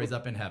 Olaf stories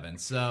up in heaven.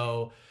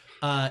 So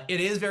it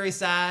is very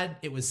sad.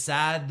 It was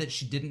sad that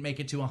she didn't make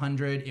it to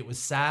 100. It was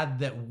sad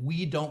that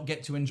we don't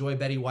get to enjoy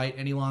Betty White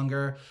any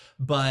longer.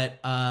 But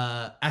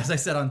as I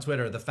said on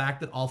Twitter, the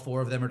fact that all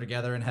 4 of them are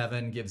together in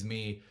heaven gives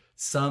me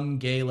some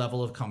gay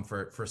level of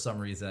comfort for some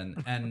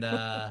reason. And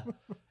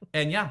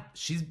and yeah,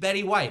 she's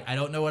Betty White. I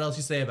don't know what else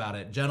you say about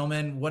it.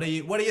 Gentlemen, what do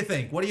you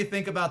think? What do you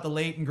think about the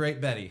late and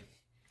great Betty?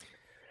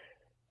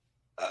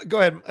 Go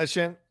ahead,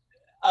 Shan.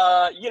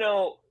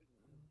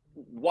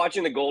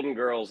 Watching the Golden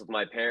Girls with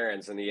my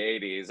parents in the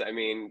 80s, I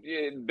mean,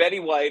 Betty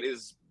White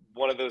is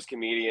one of those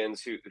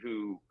comedians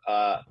who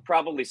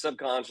probably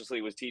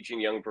subconsciously was teaching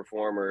young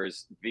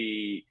performers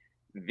the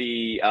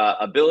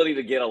ability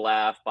to get a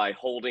laugh by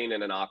holding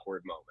in an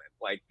awkward moment.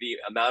 Like, the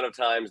amount of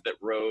times that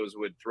Rose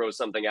would throw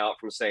something out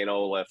from St.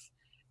 Olaf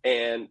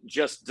and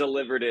just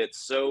delivered it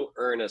so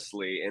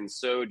earnestly and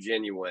so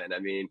genuine. I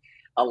mean,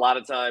 a lot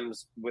of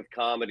times with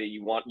comedy,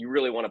 you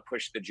really want to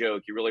push the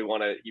joke. You really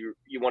want to you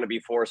want to be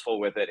forceful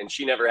with it, and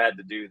she never had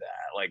to do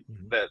that. Like,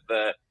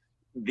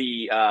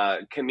 the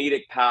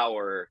comedic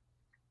power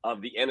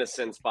of the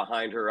innocence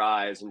behind her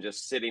eyes and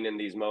just sitting in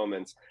these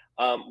moments.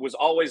 was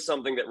always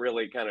something that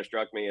really kind of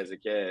struck me as a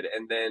kid.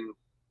 And then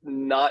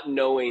not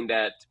knowing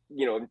that,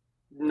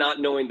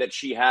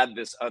 she had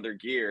this other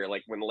gear,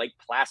 like when Lake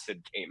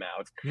Placid came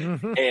out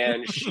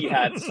and she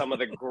had some of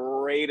the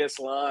greatest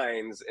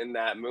lines in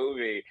that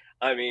movie.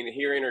 I mean,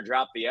 hearing her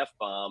drop the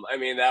F-bomb, I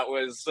mean, that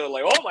was so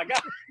like, oh my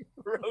God,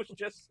 Rose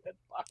just said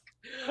fuck.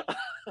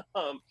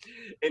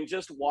 And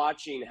just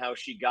watching how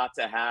she got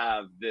to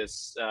have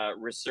this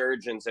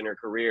resurgence in her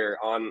career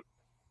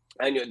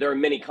I know there are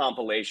many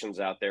compilations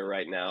out there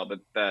right now,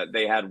 but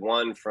they had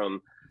one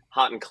from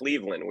Hot in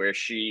Cleveland where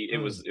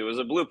it was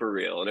a blooper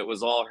reel and it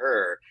was all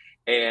her.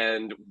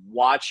 And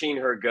watching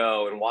her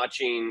go and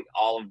watching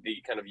all of the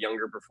kind of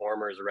younger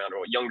performers around her,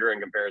 younger in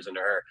comparison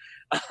to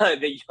her,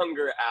 the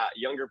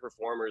younger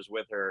performers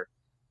with her,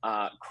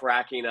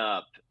 cracking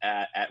up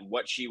at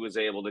what she was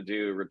able to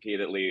do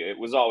repeatedly. It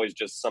was always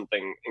just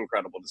something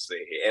incredible to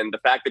see. And the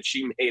fact that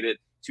she made it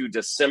to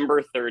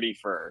December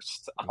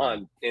 31st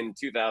in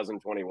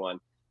 2021.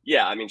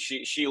 Yeah, I mean,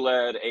 she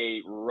led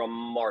a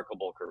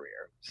remarkable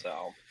career.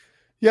 So,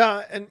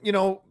 yeah, and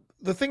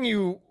the thing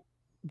you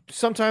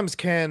sometimes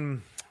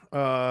can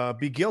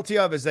be guilty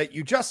of is that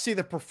you just see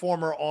the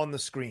performer on the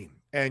screen,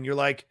 and you're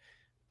like,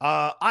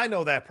 I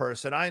know that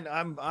person.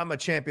 I'm a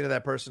champion of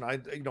that person. I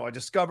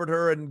discovered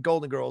her in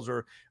Golden Girls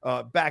or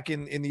back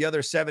in the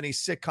other 70s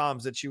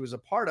sitcoms that she was a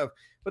part of.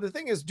 But the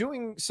thing is,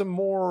 doing some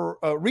more,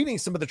 reading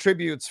some of the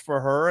tributes for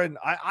her, and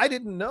I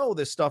didn't know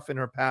this stuff in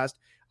her past.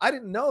 I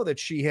didn't know that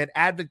she had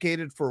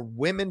advocated for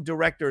women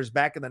directors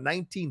back in the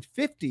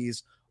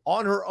 1950s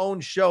on her own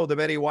show, The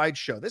Betty White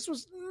Show. This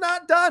was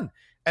not done.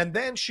 And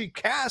then she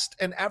cast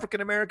an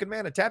African-American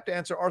man, a tap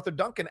dancer, Arthur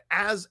Duncan,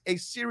 as a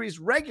series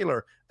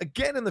regular,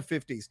 again in the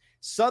 50s.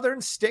 Southern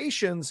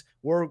stations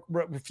were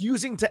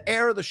refusing to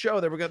air the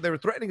show. They were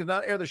threatening to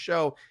not air the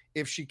show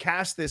if she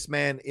cast this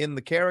man in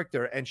the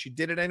character, and she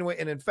did it anyway.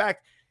 And in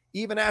fact,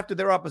 even after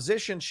their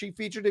opposition, she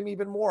featured him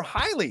even more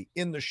highly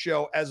in the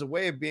show as a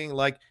way of being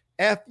like,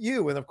 F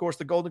you. And of course,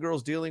 the Golden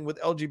Girls dealing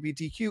with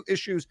LGBTQ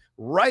issues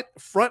right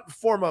front and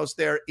foremost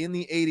there in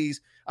the 80s.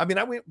 I mean,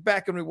 I went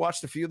back and we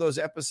watched a few of those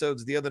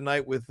episodes the other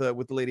night with the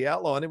Lady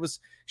Outlaw, and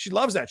she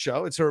loves that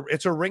show. It's her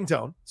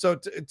ringtone. So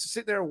to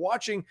sit there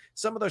watching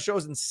some of those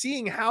shows and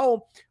seeing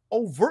how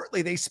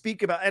overtly they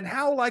speak about and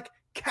how like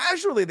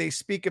casually they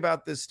speak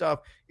about this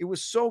stuff, it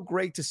was so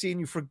great to see. And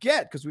you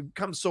forget, because we've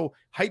become so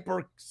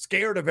hyper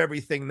scared of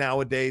everything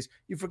nowadays,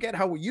 you forget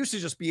how we used to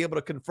just be able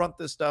to confront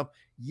this stuff.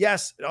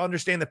 Yes,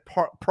 understand that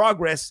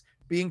progress,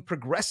 being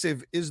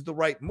progressive, is the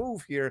right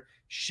move here.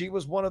 She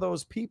was one of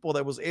those people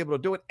that was able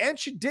to do it, and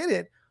she did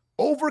it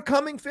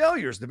overcoming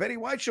failures. The Betty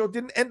White Show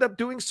didn't end up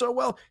doing so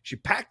well. She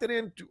packed it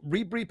in,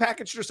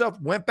 repackaged herself,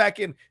 went back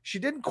in. She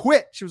didn't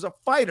quit. She was a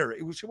fighter.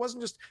 She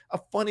wasn't just a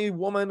funny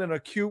woman and a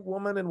cute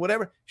woman and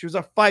whatever. She was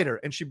a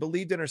fighter, and she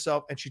believed in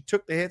herself, and she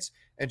took the hits,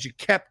 and she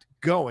kept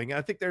going. And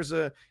I think there's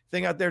a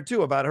thing out there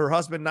too about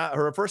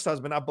her first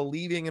husband not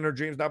believing in her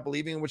dreams, not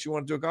believing in what she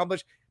wanted to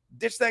accomplish.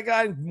 Ditched that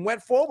guy and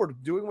went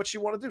forward doing what she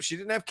wanted to do. She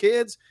didn't have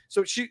kids,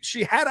 so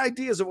she had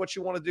ideas of what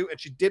she wanted to do, and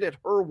she did it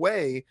her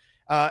way.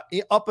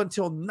 Up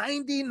until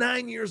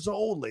 99 years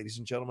old, ladies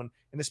and gentlemen,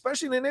 and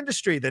especially in an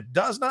industry that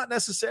does not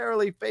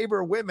necessarily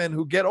favor women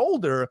who get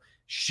older,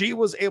 she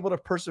was able to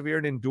persevere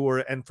and endure.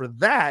 And for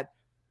that,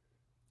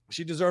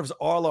 she deserves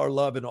all our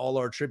love and all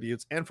our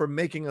tributes, and for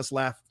making us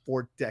laugh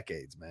for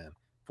decades, man,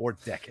 for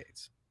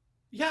decades.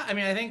 Yeah, I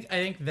mean, I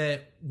think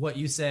that what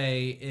you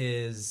say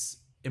is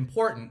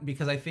important,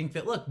 because I think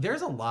that, look,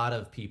 there's a lot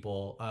of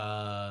people,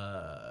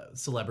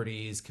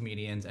 celebrities,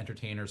 comedians,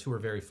 entertainers who are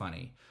very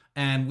funny,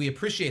 and we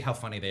appreciate how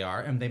funny they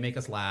are and they make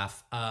us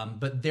laugh,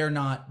 but they're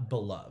not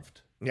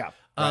beloved. Yeah.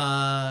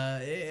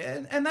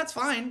 Right. And that's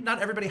fine.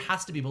 Not everybody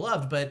has to be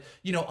beloved, but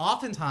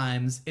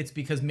oftentimes it's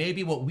because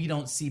maybe what we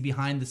don't see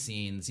behind the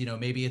scenes,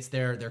 maybe it's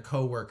their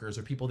coworkers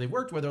or people they've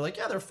worked with are like,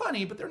 yeah, they're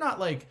funny, but they're not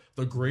like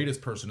the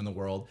greatest person in the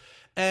world.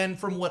 And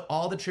from what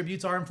all the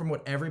tributes are and from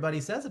what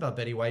everybody says about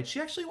Betty White, she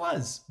actually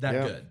was that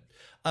good.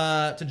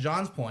 To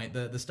John's point,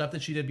 the stuff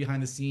that she did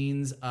behind the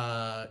scenes,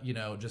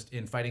 just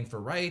in fighting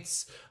for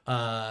rights,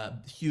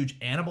 huge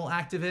animal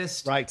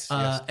activist, right?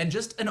 Yes. And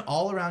just an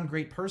all-around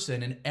great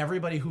person. And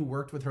everybody who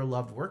worked with her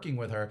loved working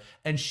with her.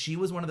 And she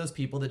was one of those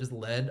people that just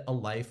led a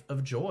life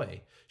of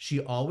joy.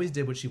 She always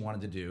did what she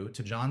wanted to do.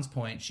 To John's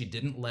point, she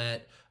didn't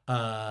let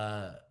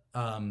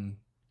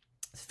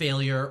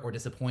failure or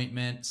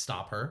disappointment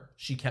stop her.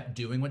 She kept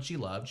doing what she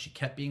loved. She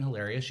kept being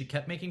hilarious. She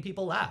kept making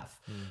people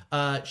laugh.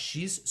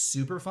 She's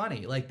super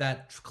funny. Like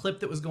that clip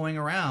that was going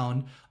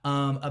around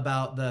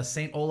about the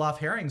St. Olaf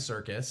Herring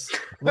Circus,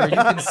 where you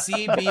can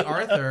see B.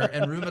 Arthur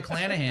and Rue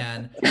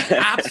McClanahan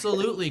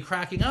absolutely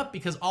cracking up,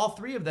 because all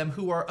three of them,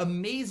 who are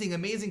amazing,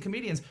 amazing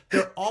comedians,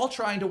 they're all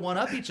trying to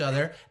one-up each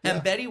other.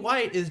 And Betty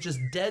White is just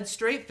dead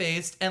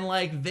straight-faced, and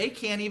like they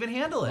can't even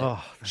handle it.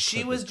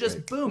 She was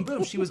just boom,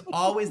 boom. She was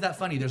always that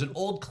funny. There's an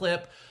old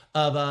clip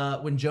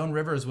of when Joan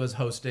Rivers was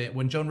hosting,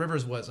 when Joan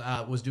Rivers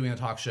was doing a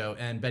talk show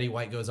and Betty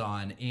White goes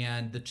on,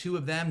 and the two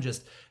of them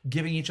just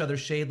giving each other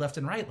shade left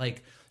and right.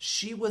 Like,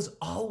 she was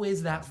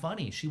always that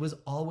funny. She was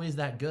always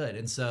that good.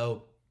 And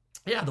so,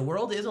 yeah, the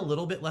world is a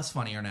little bit less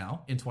funnier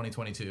now in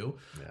 2022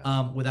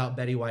 without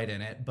Betty White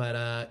in it.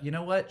 But you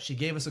know what? She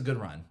gave us a good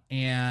run.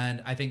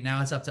 And I think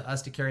now it's up to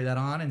us to carry that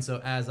on. And so,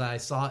 as I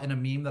saw in a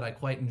meme that I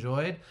quite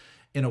enjoyed,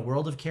 in a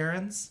world of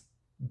Karens,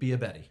 be a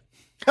Betty.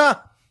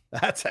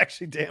 That's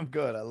actually damn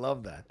good. I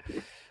love that.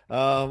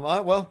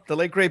 Well, the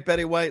late, great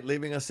Betty White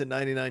leaving us at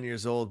 99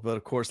 years old, but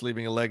of course,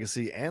 leaving a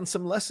legacy and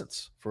some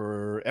lessons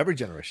for every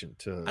generation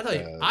to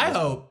I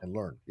hope and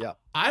learn. Yeah.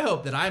 I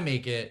hope that I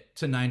make it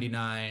to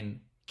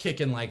 99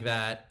 kicking like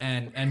that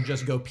and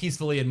just go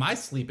peacefully in my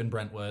sleep in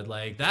Brentwood.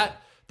 Like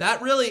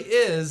that really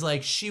is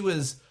like she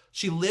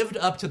lived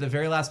up to the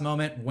very last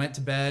moment, went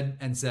to bed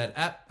and said,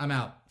 I'm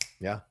out.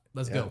 Yeah.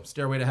 Let's go.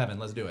 Stairway to heaven.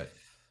 Let's do it.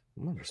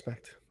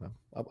 Respect.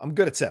 I'm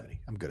good at 70.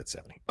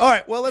 All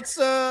right. Well, let's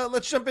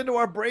jump into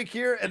our break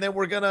here, and then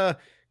we're gonna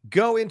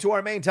go into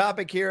our main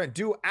topic here and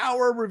do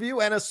our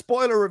review and a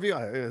spoiler review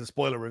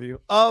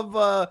of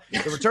the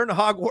Return to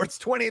Hogwarts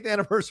 20th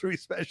anniversary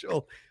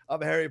special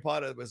of Harry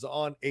Potter that was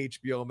on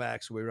HBO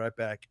Max. We'll be right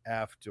back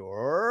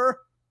after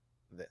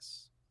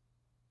this.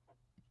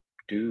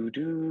 Do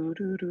do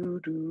do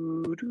do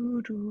do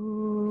do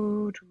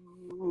do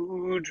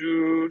do do do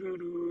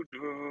do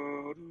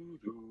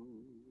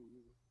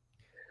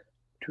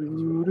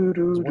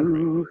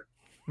do.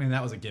 I mean,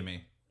 that was a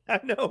gimme. I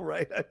know,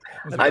 right?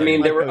 I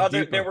mean, there were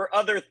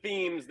other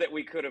themes that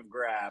we could have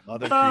grabbed. I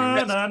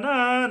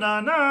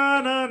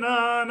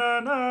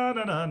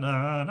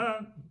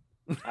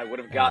would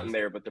have gotten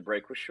there, but the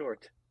break was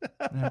short.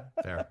 Yeah,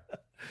 fair.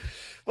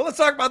 Well, let's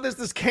talk about this.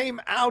 This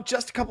came out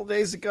just a couple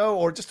days ago,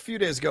 or just a few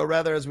days ago,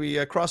 rather, as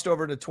we crossed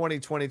over into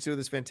 2022.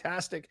 This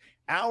fantastic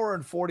hour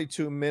and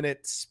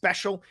 42-minute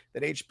special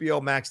that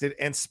HBO Max did,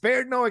 and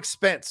spared no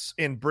expense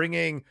in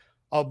bringing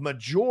a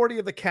majority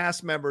of the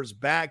cast members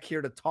back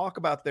here to talk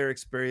about their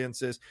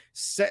experiences,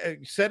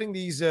 setting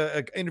these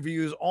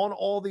interviews on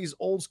all these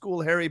old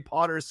school Harry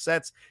Potter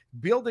sets,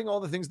 building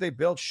all the things they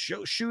built,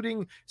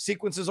 shooting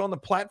sequences on the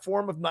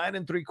platform of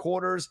 9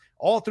 3/4,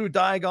 all through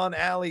Diagon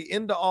Alley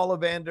into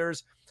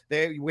Ollivanders.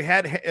 We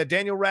had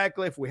Daniel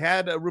Radcliffe, we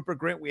had Rupert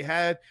Grint, we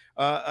had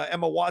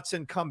Emma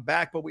Watson come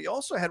back, but we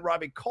also had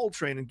Robbie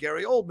Coltrane and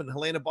Gary Oldman,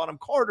 Helena Bonham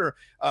Carter.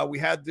 We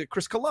had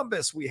Chris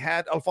Columbus, we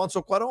had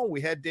Alfonso Cuarón,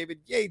 we had David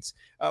Yates.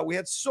 We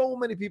had so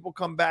many people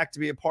come back to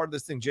be a part of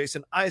this thing.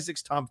 Jason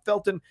Isaacs, Tom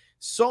Felton,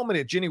 so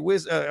many. Ginny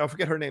I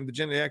forget her name,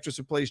 the actress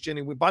who plays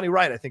Ginny, Bonnie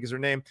Wright, I think is her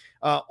name.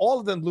 All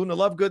of them, Luna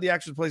Lovegood, the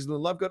actress who plays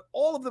Luna Lovegood,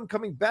 all of them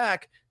coming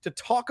back to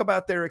talk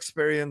about their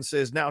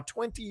experiences now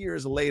 20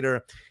 years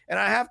later. And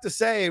I have to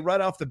say,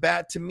 right off the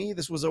bat, to me,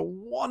 this was a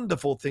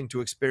wonderful thing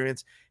to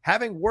experience.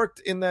 Having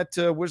worked in that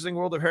Wizarding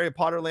World of Harry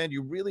Potter land,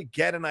 you really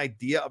get an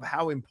idea of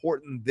how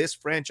important this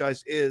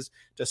franchise is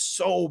to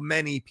so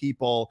many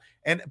people.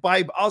 And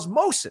by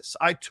osmosis,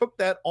 I took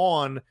that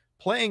on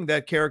playing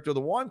that character, the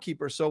Wand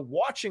Keeper. So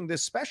watching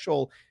this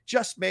special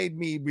just made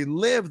me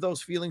relive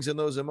those feelings and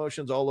those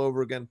emotions all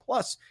over again,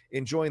 plus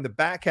enjoying the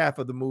back half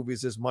of the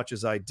movies as much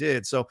as I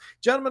did. So,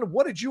 gentlemen,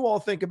 what did you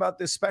all think about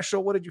this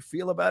special? What did you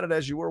feel about it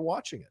as you were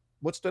watching it?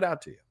 What stood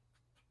out to you?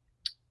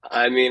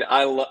 I mean,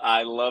 I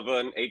love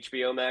an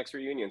HBO Max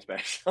reunion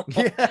special.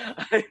 Yeah.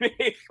 I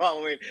mean,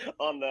 following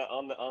on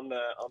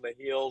the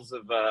heels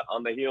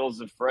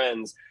of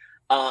Friends.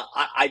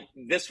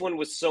 This one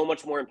was so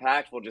much more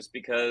impactful just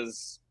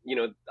because,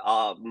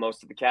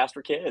 most of the cast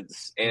were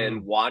kids,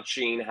 and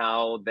watching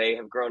how they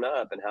have grown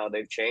up and how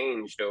they've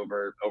changed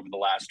over the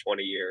last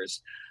 20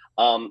 years.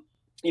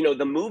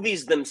 The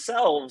movies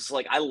themselves,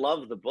 like, I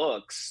love the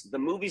books. The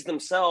movies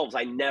themselves,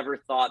 I never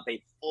thought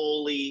they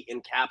fully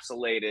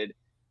encapsulated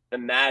the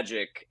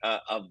magic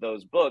of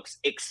those books,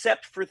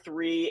 except for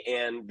 3.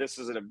 And this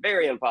is a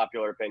very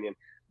unpopular opinion,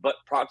 but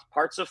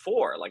parts of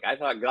 4, like, I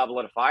thought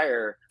Goblet of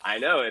Fire, I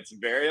know it's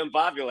very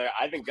unpopular.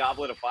 I think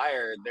Goblet of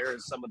Fire,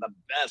 there's some of the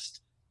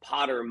best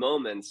Potter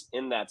moments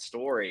in that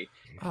story.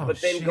 Oh, but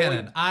then it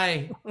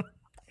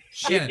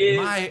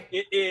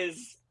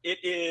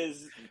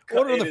is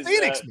Order of the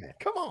Phoenix, man.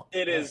 Come on.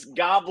 It is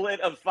Goblet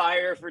of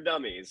Fire for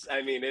dummies.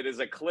 I mean, it is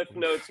a Cliff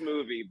Notes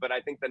movie, but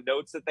I think the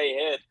notes that they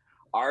hit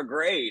are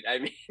great. I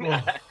mean,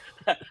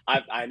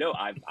 I know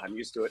I'm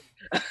used to it.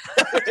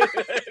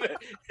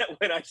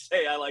 When I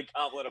say I like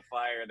Goblet of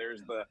Fire,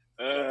 there's the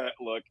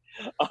look.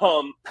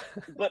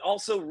 But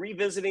also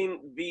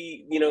revisiting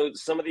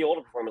some of the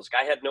older performers.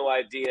 Like, I had no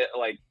idea.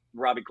 Like,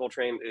 Robbie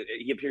Coltrane,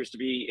 he appears to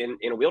be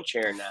in a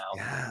wheelchair now,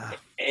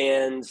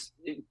 and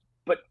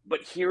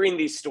but hearing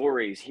these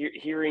stories,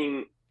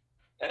 hearing,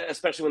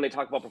 especially when they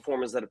talk about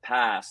performers that have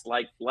passed,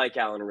 like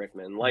Alan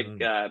Rickman,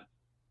 I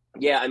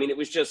mean, it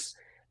was just.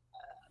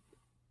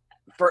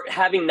 For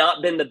having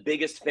not been the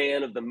biggest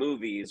fan of the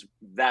movies,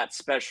 that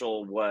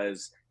special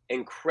was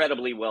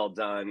incredibly well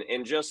done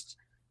and just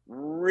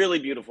really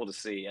beautiful to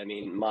see. I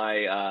mean,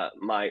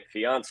 my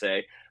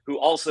fiance, who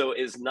also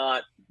is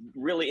not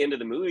really into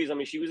the movies, I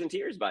mean, she was in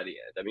tears by the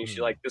end. I mean, she's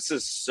like, this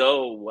is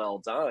so well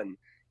done.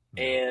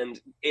 And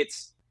it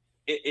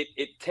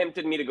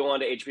tempted me to go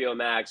on to HBO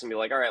Max and be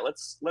like, all right,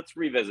 let's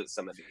revisit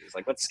some of these.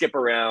 Like, let's skip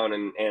around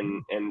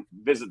and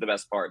visit the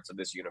best parts of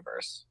this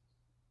universe.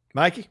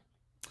 Mikey?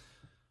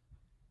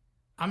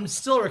 I'm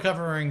still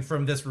recovering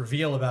from this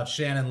reveal about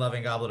Shannon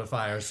loving Goblet of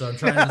Fire, so I'm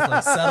trying to just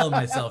like settle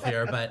myself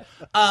here. But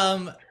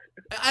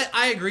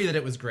I agree that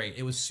it was great.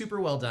 It was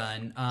super well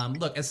done.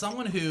 Look, as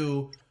someone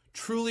who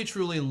truly,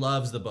 truly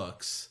loves the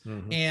books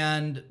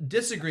and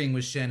disagreeing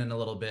with Shannon a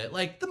little bit,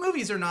 like the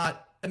movies are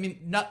not, I mean,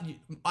 not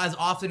as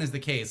often as the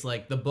case,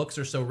 like the books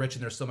are so rich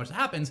and there's so much that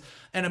happens,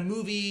 and a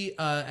movie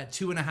at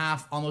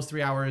 2.5, almost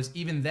 3 hours,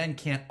 even then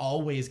can't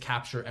always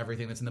capture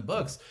everything that's in the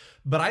books.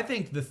 But I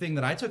think the thing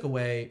that I took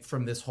away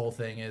from this whole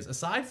thing is,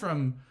 aside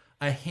from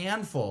a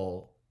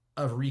handful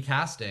of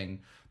recasting,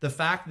 the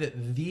fact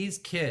that these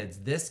kids,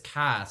 this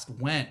cast,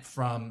 went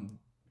from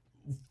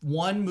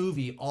one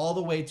movie all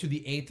the way to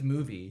the 8th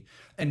movie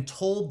and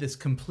told this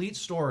complete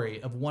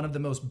story of one of the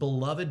most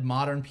beloved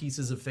modern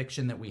pieces of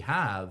fiction that we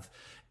have,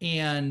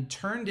 and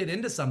turned it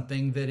into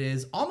something that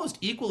is almost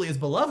equally as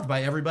beloved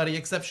by everybody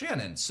except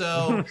Shannon.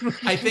 So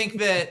I think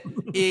that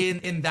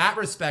in that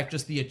respect,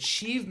 just the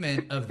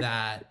achievement of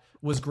that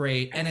was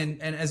great.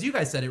 And as you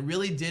guys said, it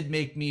really did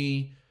make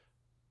me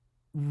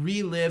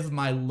relive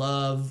my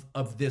love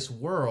of this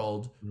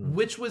world,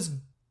 which was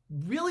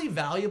really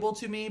valuable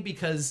to me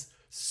because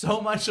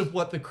so much of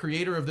what the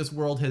creator of this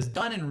world has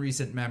done in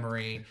recent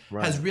memory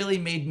has really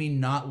made me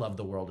not love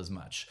the world as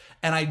much.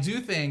 And I do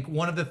think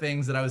one of the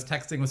things that I was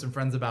texting with some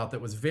friends about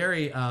that was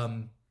very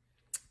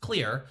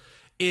clear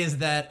is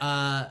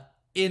that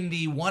in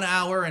the 1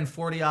 hour and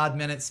 40 odd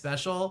minute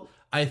special,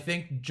 I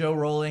think Joe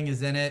Rowling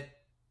is in it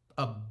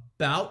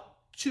about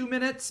 2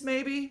 minutes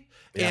maybe.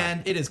 Yeah.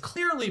 And it is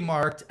clearly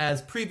marked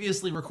as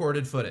previously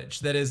recorded footage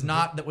that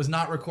was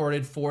not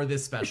recorded for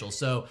this special.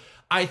 So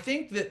I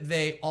think that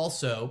they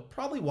also,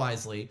 probably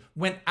wisely,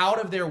 went out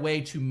of their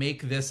way to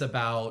make this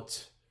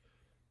about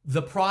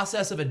the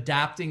process of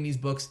adapting these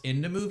books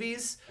into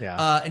movies.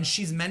 Yeah. And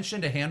she's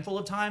mentioned a handful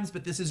of times,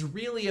 but this is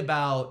really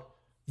about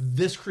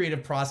this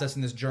creative process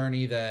and this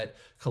journey that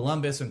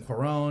Columbus and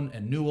Cuarón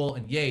and Newell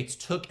and Yates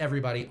took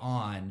everybody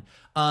on.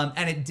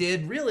 And it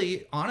did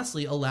really,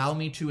 honestly, allow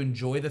me to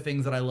enjoy the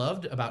things that I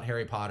loved about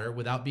Harry Potter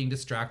without being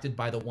distracted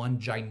by the one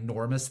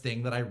ginormous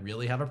thing that I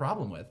really have a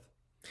problem with.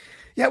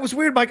 Yeah, it was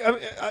weird, Mike.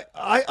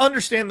 I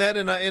understand that,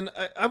 and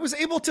I was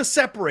able to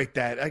separate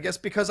that, I guess,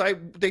 because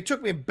they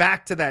took me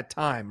back to that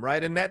time,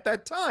 right? And at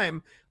that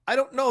time, I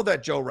don't know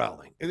that Joe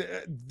Rowling.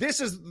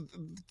 This is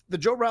the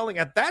Joe Rowling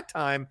at that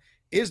time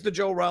is the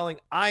Joe Rowling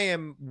I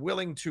am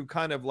willing to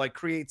kind of like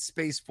create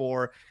space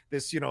for.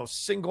 This,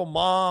 single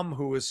mom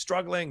who is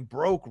struggling,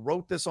 broke,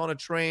 wrote this on a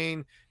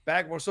train,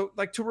 so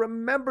like to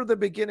remember the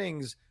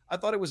beginnings. I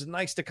thought it was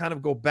nice to kind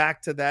of go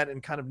back to that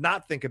and kind of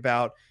not think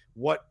about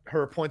what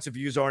her points of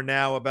views are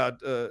now about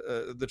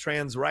the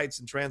trans rights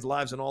and trans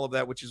lives and all of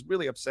that, which is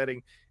really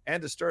upsetting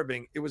and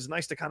disturbing. It was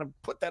nice to kind of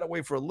put that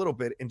away for a little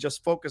bit and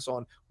just focus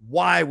on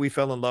why we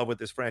fell in love with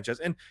this franchise.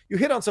 And you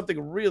hit on something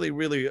really,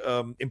 really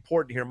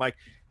important here, Mike.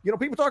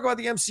 People talk about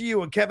the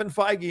MCU and Kevin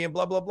Feige and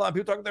blah, blah, blah.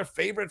 People talk about their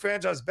favorite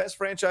franchise, best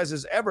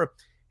franchises ever.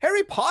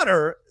 Harry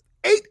Potter,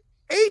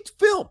 eight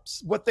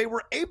films, what they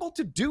were able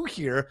to do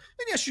here.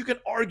 And yes, you can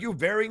argue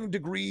varying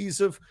degrees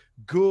of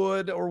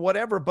good or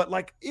whatever, but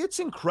like, it's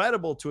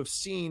incredible to have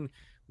seen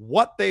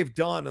what they've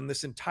done on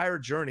this entire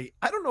journey.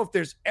 I don't know if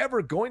there's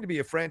ever going to be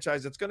a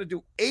franchise that's going to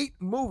do 8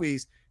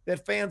 movies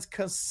that fans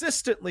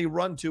consistently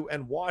run to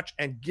and watch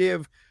and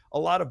give a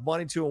lot of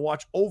money to and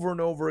watch over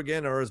and over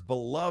again, or as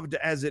beloved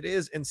as it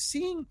is. And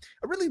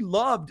I really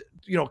loved,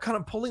 kind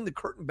of pulling the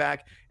curtain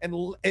back, and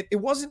it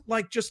wasn't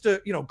like just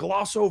a,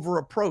 gloss over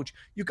approach.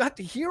 You got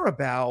to hear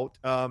about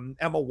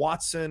Emma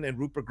Watson and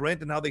Rupert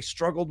Grint and how they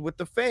struggled with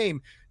the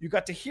fame. You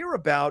got to hear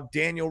about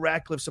Daniel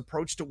Radcliffe's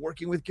approach to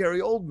working with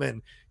Gary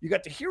Oldman. You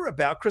got to hear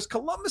about Chris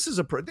Columbus's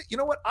approach. You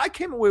know what? I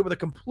came away with a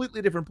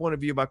completely different point of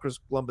view about Chris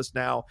Columbus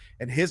now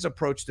and his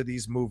approach to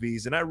these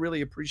movies. And I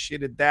really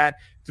appreciated that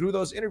through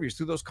those interviews,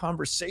 through those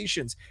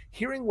conversations,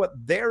 hearing what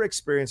their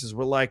experiences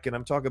were like. And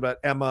I'm talking about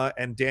Emma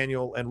and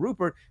Daniel and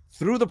Rupert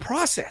through the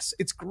process.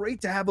 It's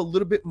great to have a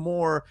little bit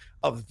more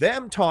of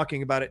them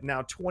talking about it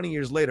now 20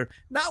 years later,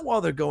 not while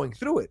they're going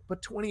through it,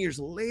 but 20 years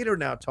later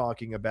now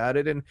talking about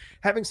it and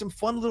having some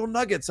fun little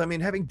nuggets. I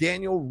mean, having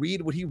Daniel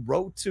read what he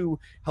wrote to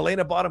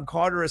Helena Bonham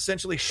Carter,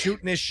 essentially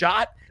shooting his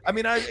shot. I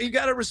mean, you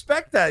got to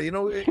respect that,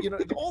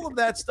 all of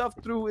that stuff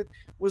through it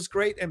was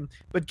great.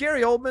 But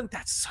Gary Oldman,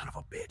 that son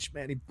of a bitch,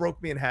 man, he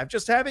broke me in half.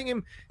 Just having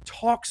him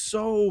talk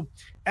so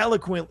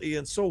eloquently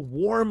and so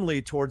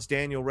warmly towards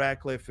Daniel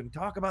Radcliffe and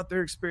talk about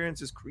their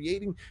experiences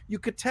creating, you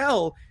could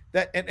tell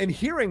that, and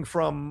hearing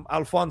from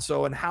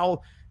Alfonso and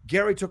how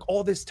Gary took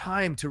all this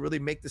time to really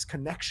make this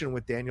connection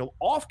with Daniel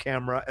off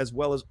camera as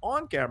well as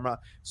on camera,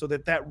 so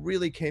that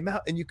really came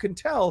out. And you can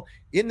tell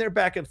in their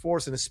back and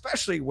forth, and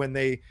especially when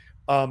they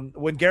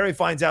when Gary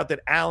finds out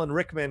that Alan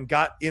Rickman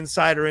got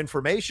insider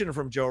information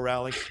from Joe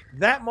Rowling,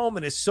 that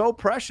moment is so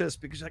precious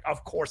because like,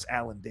 of course,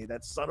 Alan did,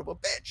 that son of a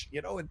bitch,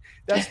 and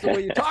that's the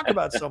way you talk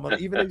about someone.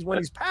 Even when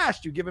he's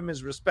passed, you give him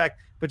his respect,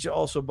 but you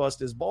also bust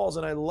his balls.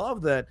 And I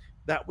love that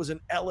was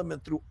an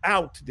element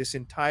throughout this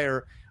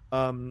entire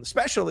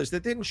special, is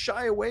that they didn't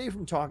shy away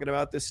from talking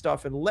about this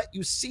stuff and let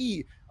you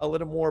see a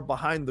little more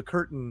behind the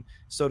curtain,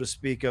 so to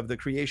speak, of the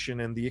creation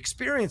and the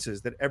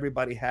experiences that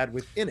everybody had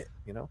within it,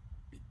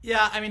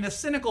 Yeah, I mean, the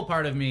cynical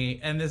part of me,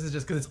 and this is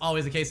just because it's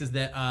always the case, is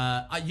that,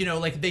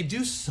 like they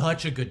do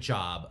such a good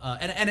job.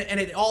 And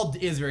it all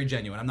is very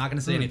genuine. I'm not going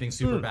to say anything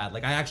super bad.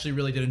 Like, I actually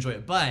really did enjoy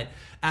it. But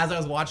as I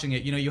was watching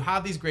it, you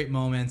have these great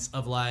moments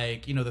of,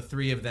 like, the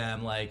three of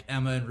them, like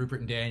Emma and Rupert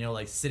and Daniel,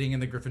 like sitting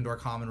in the Gryffindor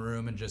common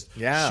room and just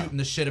shooting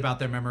the shit about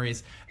their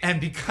memories. And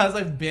because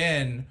I've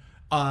been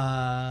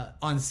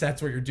on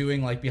sets where you're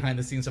doing, like, behind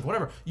the scenes stuff,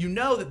 whatever,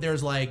 that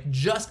there's, like,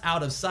 just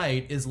out of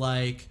sight is,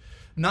 like,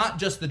 not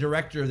just the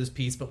director of this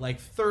piece, but like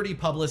 30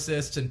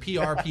 publicists and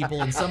PR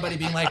people and somebody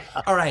being like,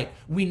 all right,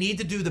 we need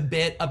to do the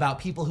bit about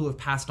people who have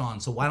passed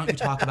on. So why don't you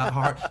talk about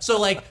how hard? So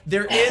like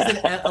there is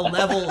a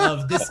level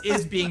of this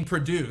is being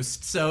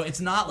produced. So it's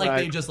not like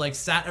they just like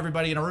sat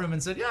everybody in a room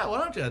and said, yeah, why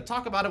don't you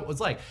talk about it, what it was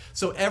like.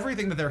 So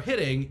everything that they're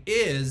hitting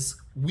is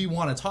we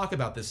want to talk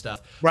about this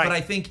stuff. Right. But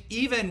I think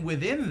even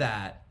within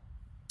that,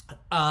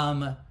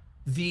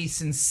 the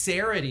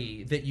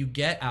sincerity that you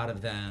get out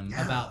of them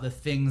about the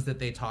things that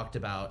they talked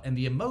about and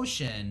the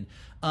emotion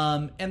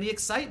and the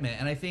excitement.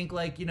 And I think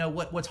like,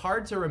 what's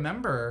hard to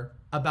remember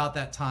about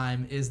that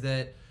time is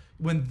that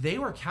when they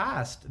were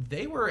cast,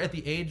 they were at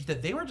the age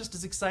that they were just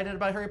as excited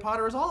about Harry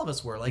Potter as all of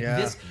us were. Like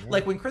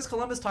like when Chris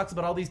Columbus talks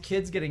about all these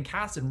kids getting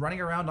cast and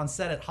running around on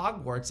set at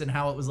Hogwarts and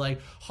how it was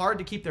like hard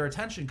to keep their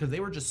attention because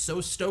they were just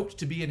so stoked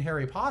to be in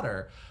Harry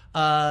Potter,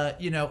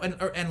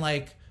 and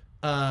like,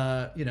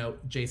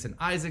 Jason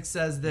Isaacs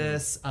says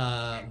this,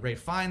 Ray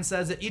Fiennes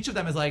says it. Each of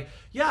them is like,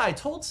 yeah, I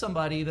told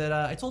somebody that,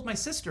 I told my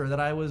sister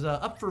that I was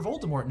up for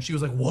Voldemort. And she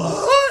was like,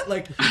 what?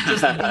 Like,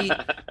 just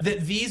that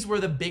these were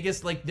the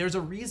biggest, like, there's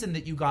a reason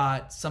that you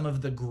got some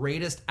of the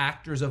greatest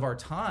actors of our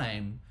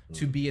time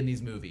to be in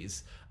these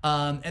movies.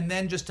 And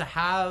then just to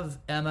have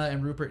Emma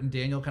and Rupert and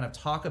Daniel kind of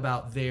talk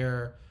about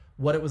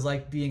what it was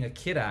like being a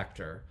kid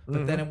actor,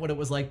 but then what it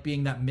was like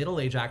being that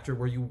middle-aged actor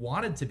where you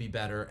wanted to be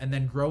better and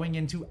then growing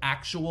into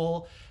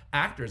actual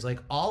actors. Like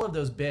all of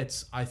those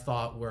bits I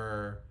thought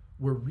were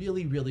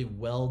really, really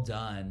well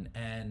done.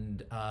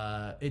 And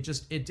it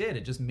just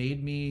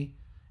made me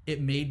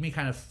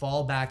kind of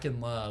fall back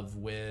in love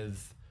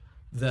with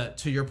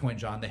to your point,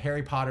 John, the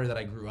Harry Potter that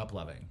I grew up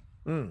loving.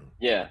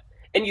 Yeah.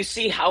 And you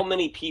see how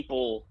many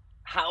people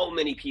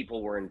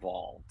were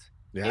involved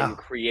in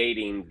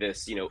creating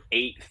this,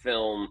 8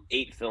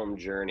 film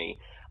journey.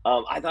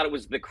 I thought it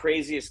was the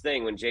craziest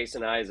thing when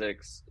Jason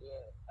Isaacs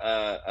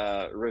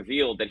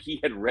revealed that he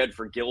had read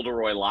for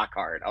Gilderoy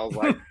Lockhart. I was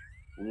like,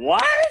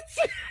 what?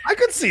 I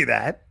could see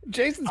that.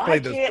 Jason's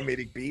played those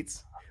comedic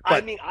beats.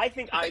 I mean, I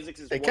think Isaacs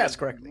is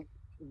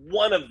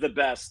one of the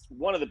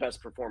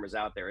best performers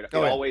out there. It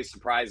always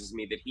surprises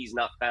me that he's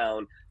not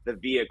found the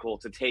vehicle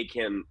to take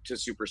him to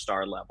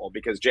superstar level,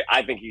 because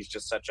I think he's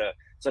just such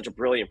a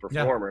brilliant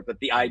performer. Yeah. But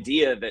the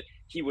idea that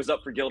he was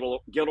up for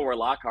Gilderoy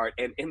Lockhart,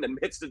 and in the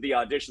midst of the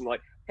audition,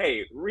 like,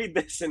 hey, read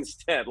this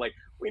instead. Like,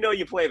 we know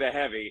you play the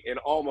heavy in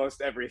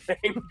almost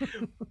everything.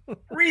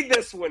 Read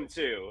this one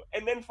too.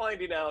 And then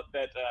finding out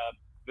that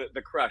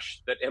the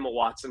crush that Emma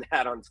Watson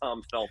had on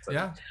Tom Felton.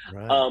 Yeah.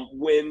 Right.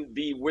 When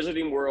the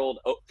Wizarding World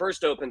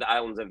first opened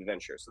Islands of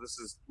Adventure. So this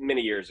is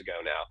many years ago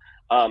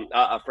now.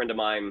 A friend of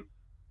mine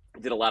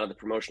did a lot of the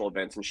promotional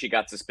events, and she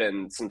got to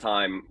spend some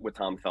time with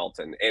Tom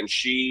Felton, and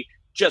she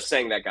just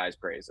sang that guy's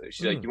praises.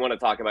 She's like, you want to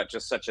talk about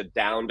just such a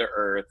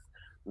down-to-earth,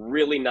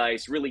 really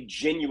nice, really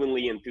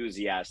genuinely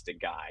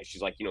enthusiastic guy.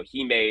 She's like,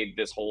 he made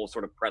this whole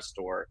sort of press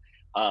tour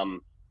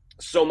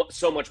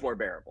so much more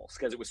bearable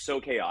because it was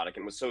so chaotic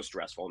and was so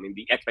stressful. I mean,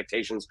 the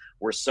expectations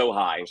were so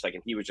high, and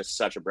and he was just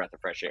such a breath of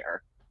fresh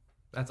air.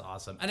 That's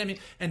awesome. And I mean,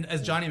 and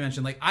as Johnny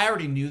mentioned, like, I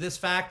already knew this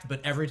fact, but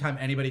every time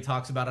anybody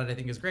talks about it, I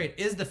think is great,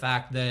 is the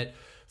fact that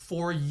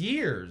for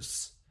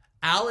years,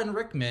 Alan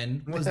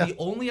Rickman was the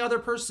only other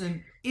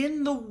person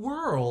in the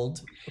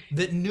world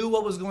that knew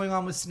what was going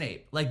on with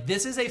Snape. Like,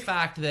 this is a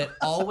fact that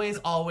always,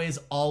 always,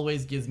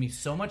 always gives me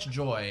so much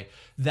joy,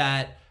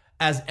 that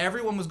as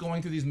everyone was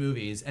going through these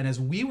movies and as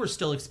we were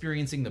still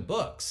experiencing the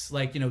books,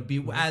 like,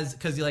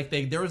 because like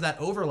there was that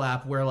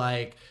overlap where,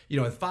 like,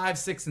 in 5,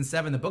 6, and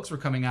 7, the books were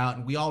coming out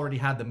and we already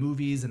had the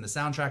movies and the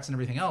soundtracks and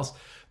everything else,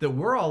 that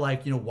we're all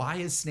like, why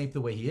is Snape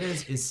the way he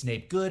is? Is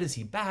Snape good? Is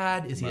he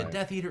bad? Is he a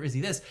Death Eater? Is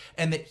he this?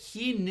 And that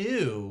he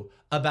knew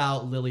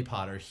about Lily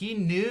Potter. He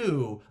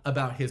knew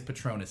about his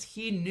Patronus.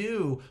 He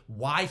knew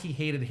why he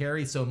hated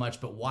Harry so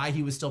much, but why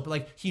he was still,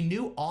 like, he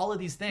knew all of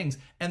these things,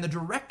 and the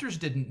directors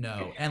didn't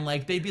know. And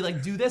like, they'd be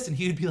like, do this, and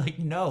he would be like,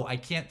 no, I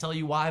can't tell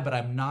you why, but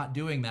I'm not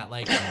doing that.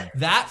 Like,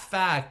 that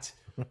fact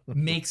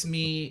makes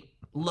me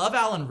love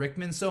Alan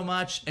Rickman so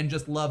much and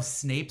just love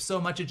Snape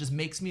so much. It just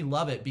makes me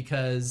love it,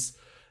 because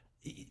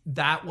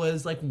that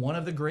was like one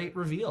of the great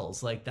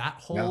reveals. Like that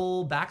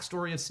whole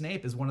backstory of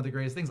Snape is one of the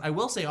greatest things. I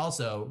will say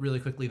also really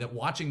quickly that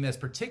watching this,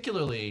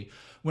 particularly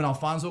when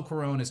Alfonso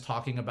Cuarón is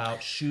talking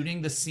about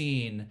shooting the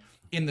scene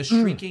in the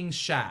Shrieking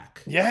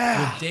Shack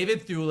with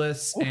David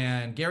Thewlis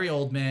and Gary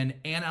Oldman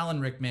and Alan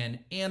Rickman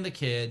and the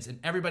kids and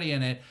everybody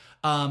in it.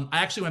 I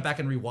actually went back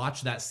and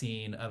rewatched that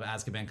scene of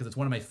Azkaban because it's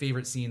one of my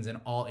favorite scenes in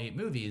all 8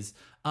 movies.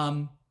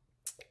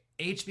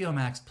 HBO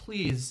Max,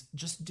 please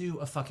just do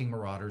a fucking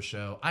Marauders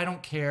show. I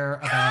don't care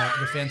about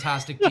the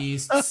Fantastic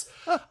Beasts.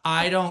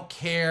 I don't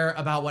care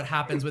about what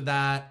happens with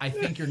that. I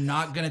think you're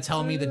not going to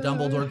tell me the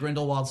Dumbledore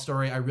Grindelwald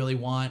story I really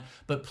want,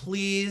 but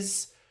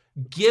please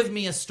give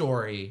me a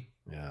story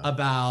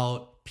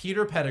about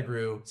Peter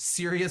Pettigrew,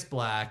 Sirius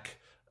Black,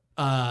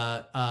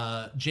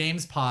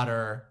 James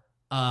Potter,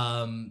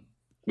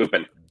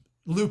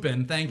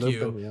 Lupin, thank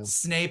you,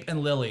 Snape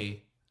and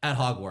Lily at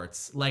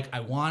Hogwarts. Like, I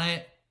want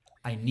it.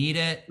 I need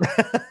it.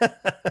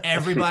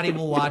 Everybody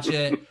will watch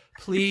it.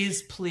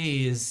 Please,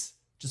 please,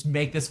 just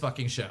make this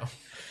fucking show.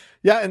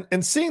 Yeah,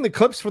 and seeing the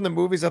clips from the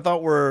movies I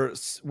thought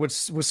was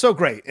so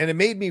great. And it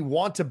made me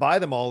want to buy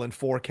them all in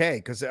 4K.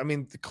 Because, I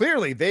mean,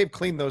 clearly they've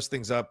cleaned those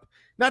things up.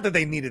 Not that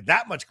they needed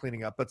that much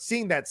cleaning up, but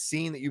seeing that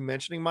scene that you're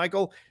mentioning,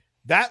 Michael,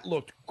 that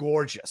looked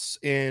gorgeous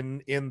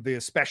in the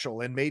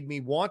special and made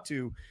me want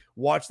to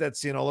watch that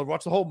scene all over,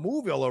 watch the whole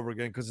movie all over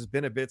again, because it's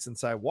been a bit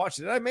since I watched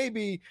it. I may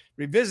be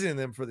revisiting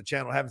them for the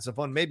channel, having some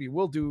fun. Maybe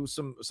we'll do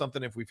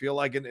something if we feel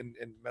like it and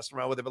mess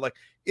around with it. But like,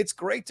 it's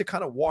great to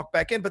kind of walk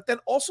back in, but then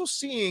also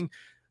seeing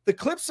the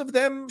clips of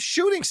them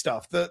shooting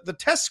stuff, the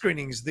test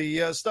screenings,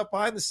 the stuff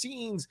behind the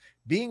scenes,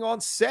 being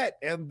on set,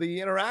 and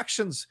the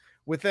interactions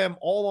with them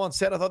all on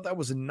set. I thought that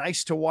was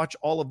nice to watch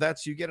all of that,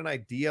 so you get an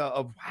idea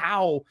of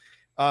how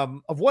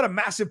of what a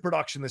massive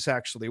production this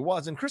actually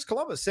was. And Chris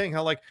Columbus saying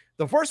how, like,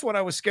 the first one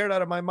I was scared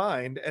out of my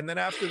mind, and then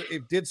after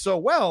it did so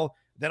well,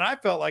 then I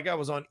felt like I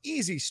was on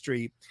easy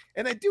street.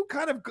 And I do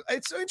kind of,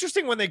 it's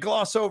interesting when they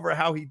gloss over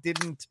how he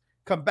didn't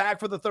come back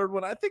for the third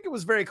one. I think it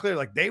was very clear,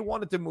 like, they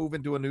wanted to move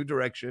into a new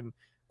direction.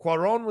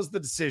 Cuarón was the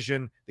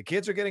decision. The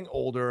kids are getting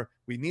older.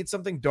 We need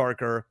something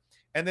darker.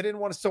 And they didn't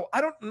want to. So I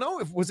don't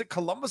know was it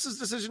Columbus's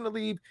decision to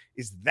leave?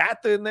 Is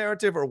that the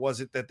narrative, or was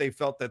it that they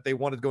felt that they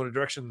wanted to go in a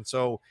direction,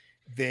 so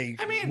they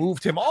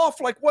moved him off?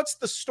 Like, what's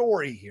the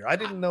story here? I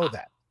didn't know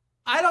that.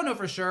 I don't know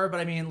for sure, but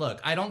I mean, look,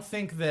 I don't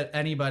think that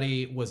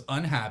anybody was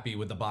unhappy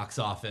with the box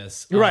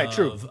office. You're right.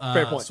 True.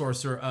 Fair point.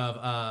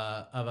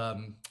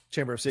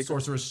 Chamber of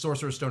Secrets.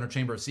 Sorcerer's Stone or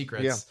Chamber of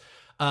Secrets.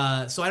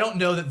 Yeah. So I don't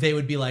know that they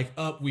would be like,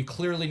 oh, we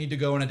clearly need to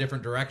go in a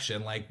different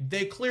direction. Like,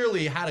 they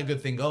clearly had a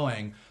good thing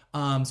going.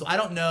 So I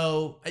don't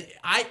know.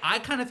 I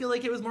kind of feel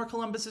like it was more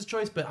Columbus's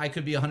choice, but I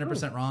could be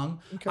 100% wrong.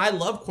 Okay. I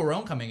love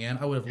Cuarón coming in.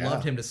 I would have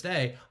loved him to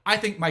stay. I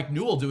think Mike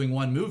Newell doing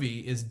one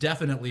movie is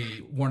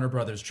definitely Warner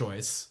Brothers'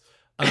 choice.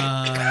 And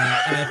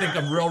I think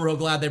I'm real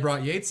glad they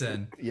brought Yates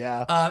in.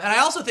 Yeah. And I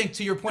also think,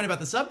 to your point about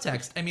the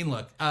subtext, I mean,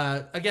 look,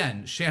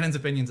 again, Shannon's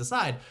opinions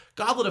aside,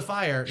 Goblet of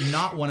Fire,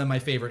 not one of my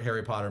favorite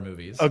Harry Potter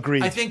movies.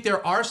 Agreed. I think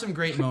there are some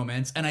great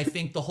moments, and I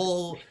think the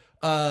whole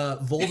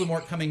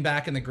Voldemort coming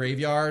back in the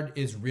graveyard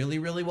is really,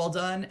 really well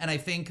done. And I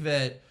think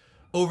that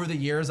over the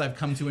years, I've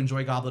come to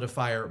enjoy Goblet of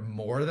Fire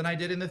more than I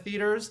did in the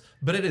theaters,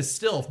 but it is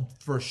still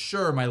for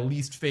sure my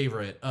least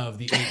favorite of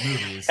the 8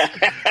 movies.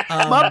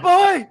 My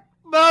boy!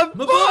 But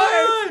what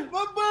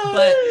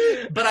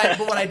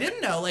I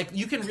didn't know, like,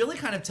 you can really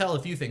kind of tell a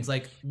few things.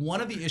 Like,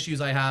 one of the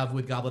issues I have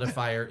with Goblet of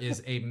Fire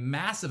is a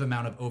massive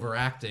amount of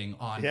overacting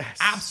on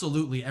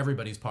absolutely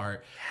everybody's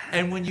part.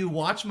 And when you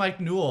watch Mike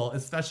Newell,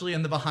 especially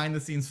in the behind the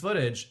scenes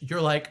footage,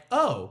 you're like,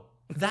 oh,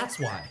 that's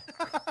why.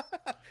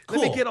 Cool.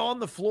 Then they get on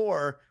the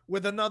floor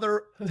with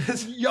another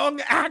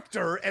young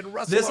actor and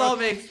Russell.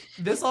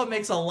 This all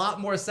makes a lot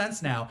more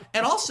sense now.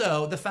 And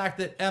also the fact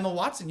that Emma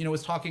Watson,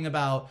 was talking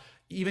about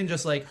even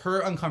just like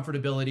her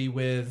uncomfortability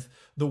with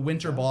the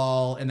winter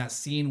ball and that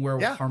scene where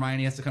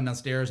Hermione has to come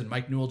downstairs and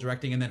Mike Newell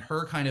directing, and then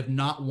her kind of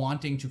not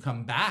wanting to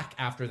come back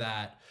after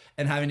that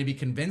and having to be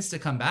convinced to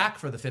come back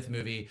for the 5th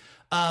movie.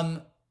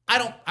 I'm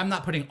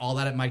not putting all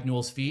that at Mike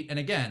Newell's feet. And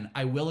again,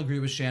 I will agree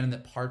with Shannon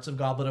that parts of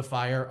Goblet of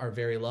Fire are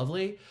very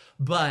lovely,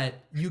 but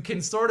you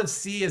can sort of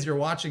see as you're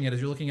watching it,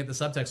 as you're looking at the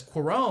subtext,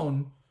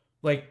 Cuarón,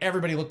 like,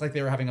 everybody looked like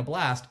they were having a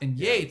blast, and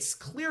Yates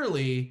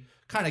clearly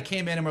kind of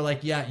came in and were like,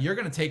 yeah, you're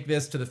going to take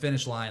this to the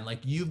finish line. Like,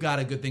 you've got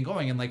a good thing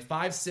going. And like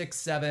 5, 6,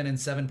 7, and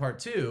 7 Part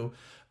 2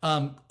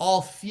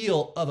 all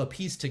feel of a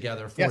piece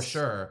together for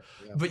sure.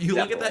 Yeah. But you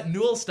look at that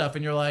Newell stuff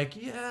and you're like,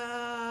 yeah,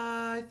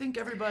 I think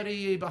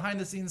everybody behind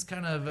the scenes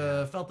kind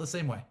of felt the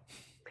same way.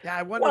 Yeah,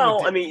 I wonder.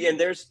 Well, I mean, and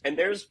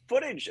there's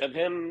footage of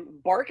him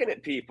barking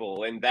at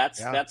people, and that's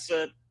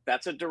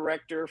a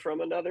director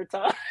from another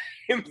time.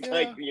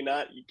 Like, you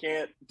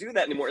can't do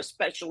that anymore,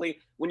 especially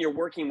when you're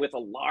working with a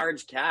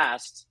large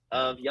cast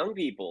of young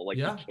people. Like,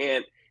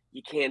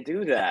 you can't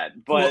do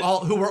that. But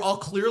who were all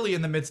clearly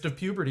in the midst of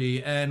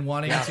puberty and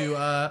wanting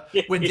to.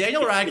 When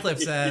Daniel Radcliffe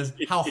says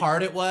how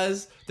hard it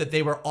was that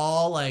they were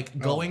all like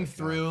going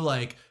through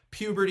like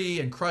puberty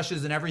and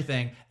crushes and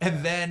everything,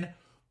 and then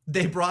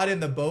they brought in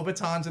the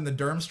Bobatons and the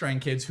Durmstrang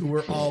kids who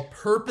were all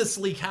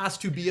purposely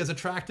cast to be as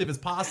attractive as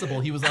possible.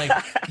 He was like,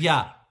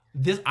 yeah,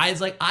 I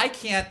was like, I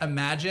can't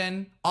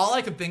imagine. All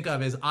I could think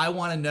of is I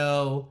want to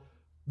know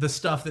the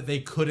stuff that they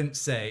couldn't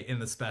say in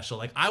the special.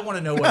 Like, I want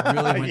to know what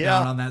really went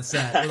down on that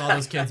set with all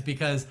those kids,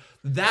 because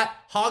that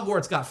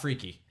Hogwarts got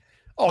freaky.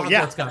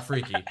 Hogwarts got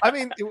freaky. I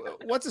mean,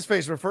 what's his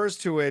face refers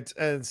to it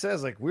and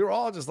says, like, we were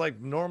all just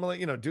like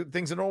normally, do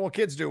things that normal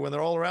kids do when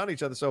they're all around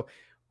each other. So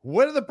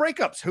what are the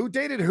breakups? Who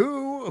dated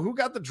who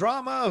got the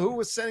drama? Who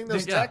was sending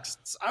those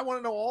texts? I want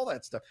to know all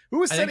that stuff. Who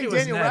was sending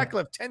Daniel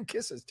Radcliffe 10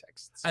 kisses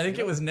texts? I think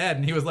it was Ned,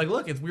 and he was like,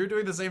 look, we were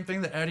doing the same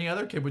thing that any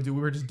other kid would do.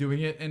 We were just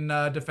doing it in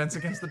Defense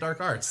Against the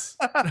Dark Arts.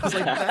 And I was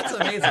like, that's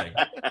amazing.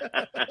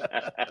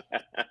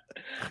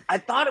 I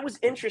thought it was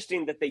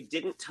interesting that they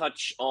didn't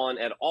touch on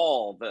at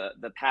all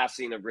the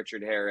passing of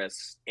Richard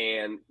Harris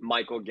and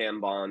Michael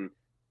Gambon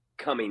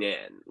coming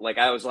in. Like,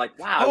 I was like,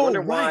 wow, I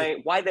wonder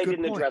why they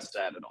didn't address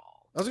that at all.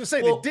 I was going to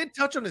say, they did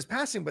touch on his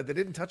passing, but they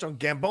didn't touch on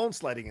Gambon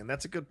sliding in.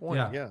 That's a good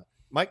point. Yeah.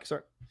 Mike,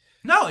 sorry.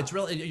 No, it's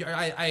really,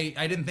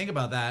 I didn't think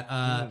about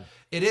that.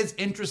 It is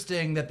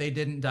interesting that they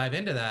didn't dive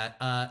into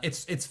that.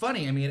 It's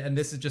funny. I mean, and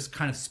this is just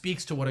kind of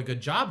speaks to what a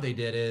good job they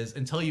did is,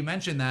 until you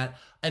mentioned that,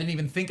 I didn't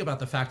even think about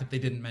the fact that they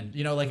didn't mention,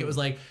 it was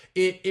like,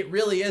 it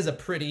really is a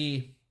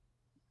pretty,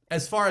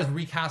 as far as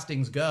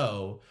recastings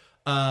go,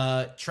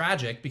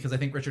 tragic, because I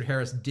think Richard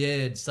Harris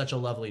did such a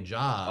lovely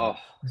job.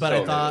 But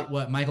I thought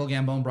what Michael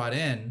Gambon brought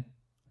in,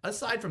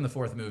 aside from the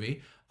fourth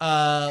movie,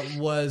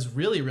 was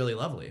really, really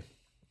lovely.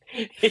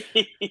 And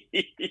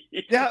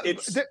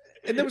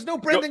there was no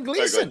Brendan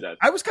Gleeson.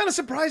 I was kind of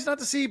surprised not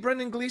to see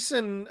Brendan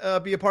Gleeson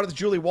be a part of this.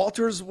 Julie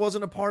Walters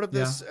wasn't a part of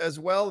this as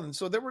well, and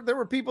so there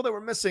were people that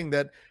were missing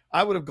that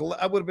I would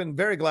have been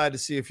very glad to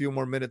see a few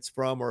more minutes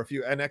from, or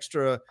an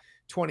extra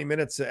 20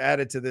 minutes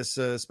added to this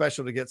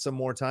special to get some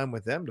more time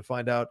with them to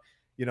find out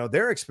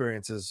their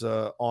experiences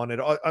on it.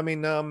 I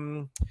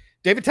mean,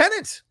 David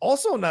Tennant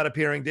also not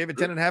appearing. David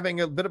Tennant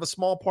having a bit of a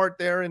small part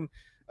there in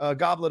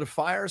Goblet of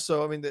Fire.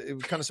 So I mean, it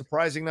was kind of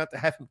surprising not to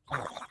have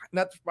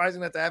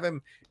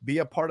him be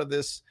a part of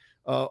this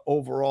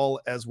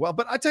overall as well.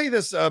 But I tell you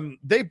this,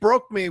 they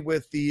broke me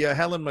with the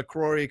Helen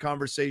McCrory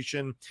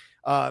conversation.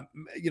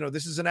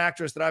 This is an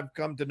actress that I've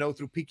come to know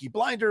through Peaky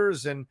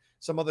Blinders and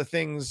some other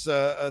things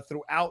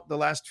throughout the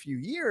last few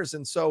years,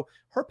 and so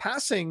her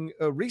passing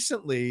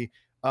recently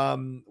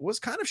was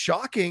kind of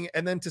shocking.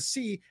 And then to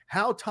see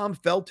how Tom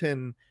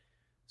Felton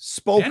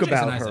spoke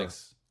about her.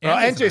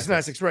 And Jason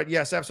Isaacs, right?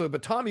 Yes, absolutely.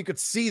 But Tom, you could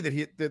see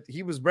that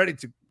he was ready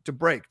to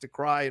break, to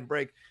cry and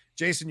break.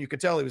 Jason, you could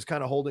tell he was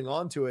kind of holding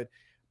on to it.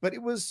 But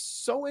it was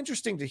so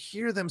interesting to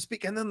hear them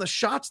speak. And then the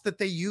shots that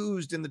they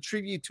used in the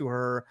tribute to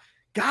her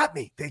got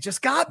me. They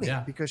just got me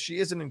because she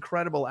is an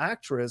incredible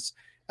actress.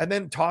 And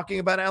then talking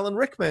about Alan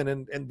Rickman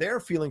and their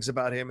feelings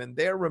about him and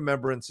their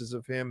remembrances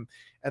of him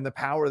and the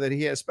power that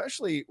he has,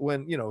 especially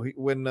when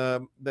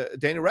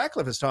Daniel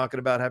Radcliffe is talking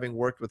about having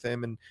worked with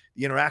him, and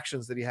the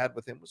interactions that he had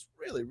with him was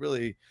really,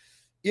 really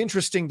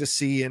interesting to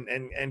see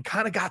and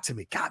kind of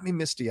got me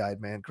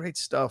misty-eyed, man. Great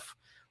stuff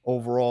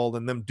overall,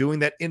 and them doing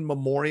that in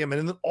memoriam.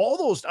 And then all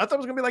those, I thought it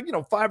was gonna be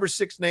like 5 or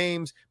 6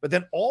 names, but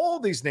then all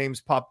these names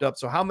popped up.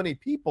 So how many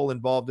people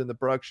involved in the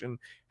production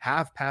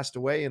have passed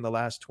away in the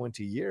last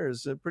 20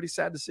 years? Pretty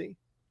sad to see.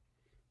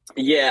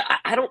 Yeah,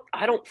 I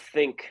don't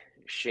think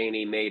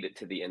Shani made it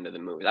to the end of the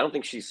movie. I don't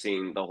think she's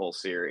seen the whole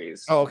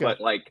series. Oh, okay.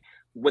 But like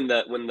when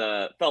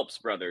the Phelps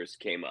brothers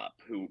came up,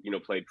 who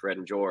played Fred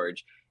and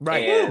George,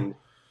 right? And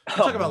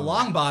talk about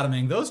long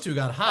bottoming. Those two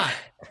got hot.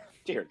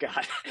 Dear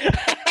God.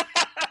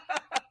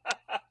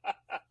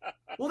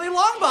 Well, they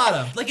long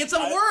bottomed. Like, it's a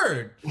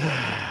word.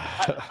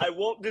 I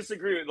won't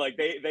disagree with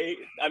they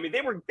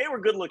were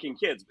good looking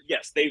kids, but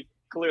yes, they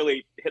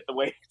clearly hit the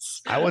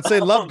weights. I would say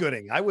Love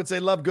Gooding. I would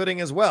say Love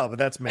Gooding as well, but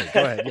that's me.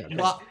 Go ahead.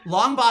 Yeah.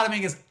 Long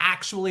bottoming is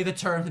actually the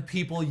term that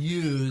people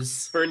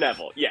use for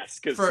Neville. Yes,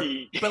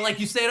 but like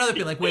you say it other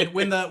people, like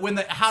when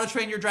the How to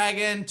Train Your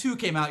Dragon 2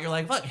 came out, you're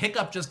like, look,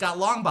 Hiccup just got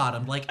long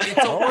bottomed. Like,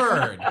 it's a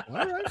word. All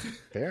right,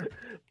 fair.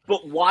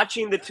 But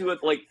watching the two,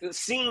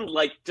 seeing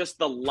just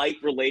the light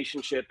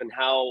relationship and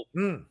how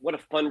what a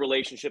fun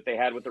relationship they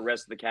had with the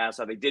rest of the cast,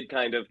 how they did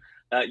kind of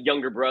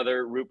younger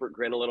brother Rupert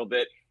Grint a little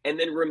bit, and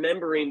then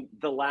remembering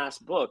the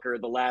last book or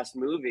the last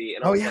movie,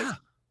 and I was like,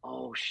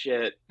 oh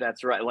shit,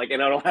 that's right. Like,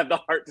 and I don't have the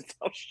heart to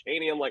tell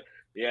Shani. I'm like,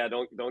 yeah,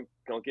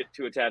 don't get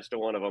too attached to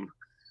one of them.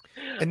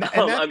 And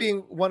that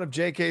being one of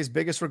JK's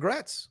biggest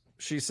regrets.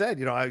 She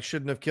said, I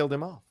shouldn't have killed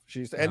him off.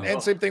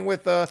 And same thing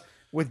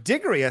with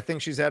Diggory. I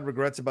think she's had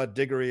regrets about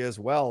Diggory as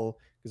well,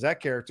 because that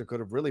character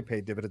could have really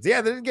paid dividends.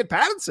 Yeah, they didn't get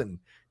Pattinson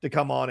to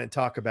come on and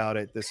talk about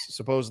it, this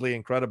supposedly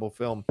incredible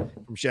film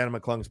from Shannon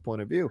McClung's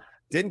point of view.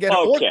 Didn't get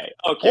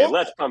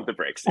let's pump the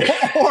brakes.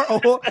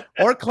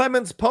 or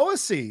Clemens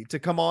Poesy to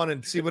come on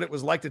and see what it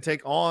was like to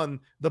take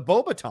on the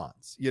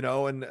Bobatons,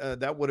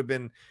 and that would have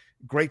been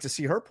great to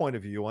see her point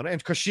of view on it, and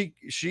because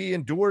she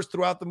endures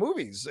throughout the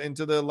movies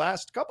into the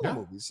last couple of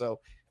movies. So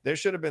there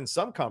should have been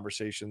some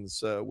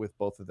conversations with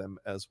both of them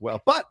as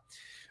well. But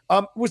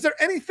Was there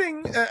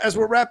anything, as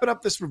we're wrapping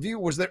up this review,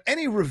 was there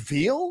any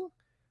reveal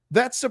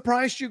that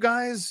surprised you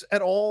guys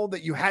at all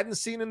that you hadn't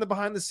seen in the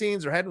behind the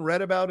scenes or hadn't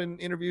read about in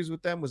interviews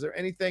with them? Was there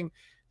anything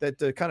that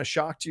kind of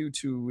shocked you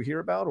to hear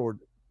about or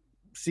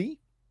see?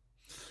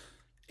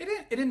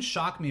 It didn't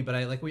shock me,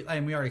 but we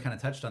already kind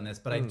of touched on this,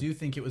 but I do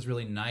think it was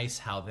really nice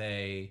how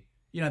they,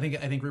 I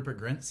think Rupert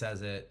Grint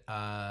says it,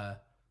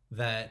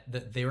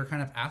 that they were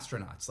kind of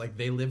astronauts. Like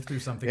they lived through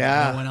something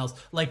that no one else,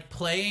 like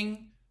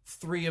playing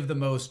three of the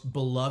most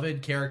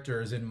beloved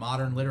characters in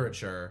modern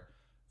literature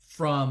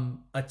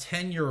from a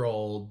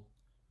 10-year-old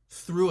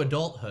through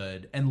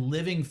adulthood and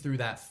living through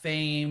that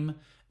fame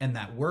and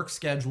that work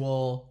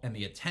schedule and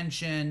the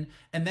attention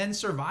and then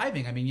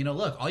surviving. I mean,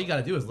 look, all you got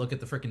to do is look at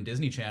the freaking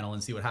Disney Channel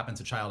and see what happens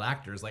to child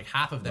actors. Like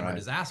half of them are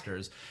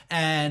disasters,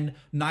 and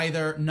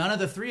none of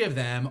the three of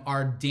them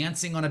are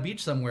dancing on a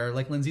beach somewhere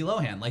like Lindsay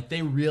Lohan. Like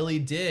they really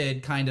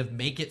did kind of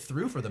make it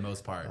through for the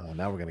most part. Oh,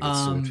 now we're going to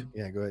get sued.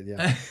 Yeah, go ahead.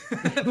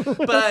 Yeah.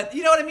 But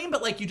you know what I mean?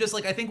 But like,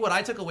 I think what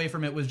I took away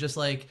from it was just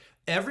like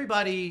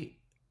everybody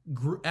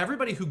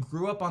who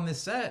grew up on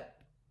this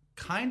set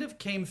kind of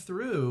came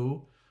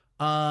through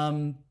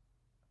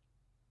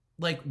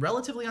like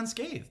relatively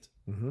unscathed.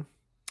 Mm-hmm.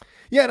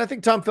 Yeah, and I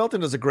think Tom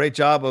Felton does a great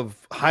job of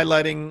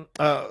highlighting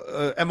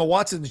Emma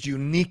Watson's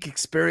unique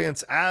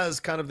experience as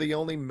kind of the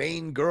only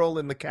main girl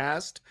in the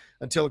cast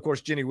until, of course,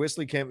 Ginny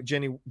Weasley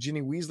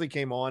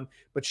came on,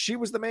 but she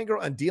was the main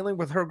girl and dealing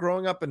with her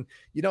growing up. And,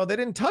 they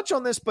didn't touch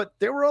on this, but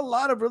there were a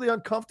lot of really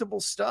uncomfortable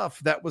stuff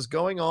that was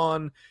going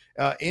on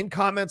in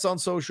comments on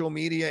social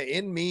media,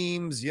 in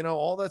memes,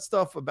 all that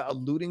stuff about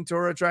alluding to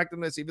her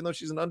attractiveness, even though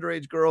she's an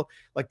underage girl.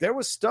 Like there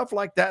was stuff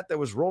like that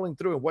was rolling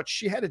through, and what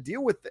she had to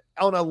deal with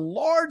on a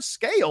large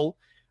scale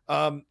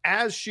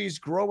as she's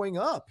growing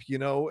up,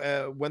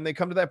 when they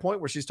come to that point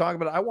where she's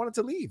talking about, I wanted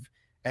to leave.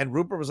 And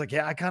Rupert was like,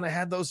 yeah, I kind of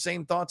had those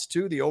same thoughts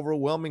too, the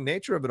overwhelming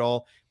nature of it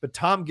all. But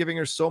Tom giving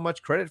her so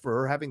much credit for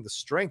her having the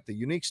strength, the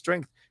unique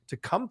strength to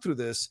come through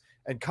this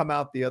and come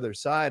out the other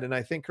side. And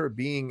I think her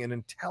being an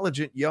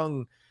intelligent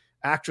young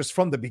actress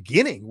from the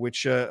beginning,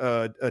 which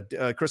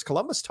Chris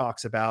Columbus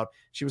talks about,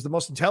 she was the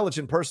most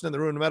intelligent person in the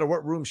room, no matter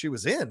what room she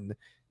was in.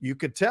 You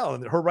could tell.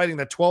 And her writing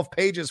that 12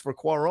 pages for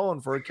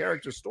Cuarón for a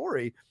character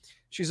story,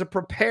 she's a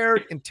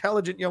prepared,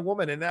 intelligent young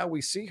woman. And now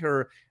we see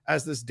her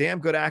as this damn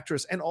good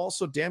actress and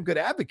also damn good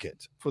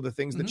advocate for the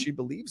things that she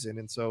believes in.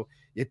 And so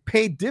it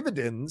paid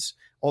dividends,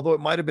 although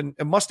it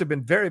must have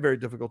been very, very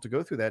difficult to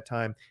go through that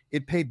time.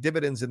 It paid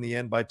dividends in the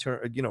end by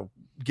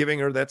giving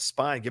her that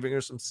spine, giving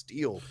her some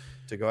steel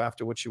to go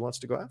after what she wants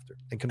to go after.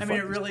 And I mean,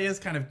 it really is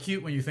kind of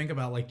cute when you think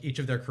about like each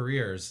of their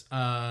careers.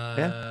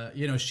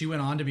 She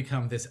went on to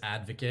become this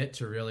advocate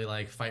to really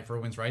like fight for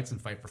women's rights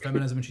and fight for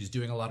feminism, and she's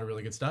doing a lot of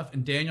really good stuff.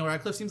 And Daniel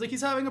Radcliffe seems like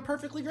he's having a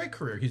perfectly great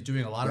career. He's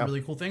doing a lot of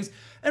really cool things.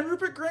 And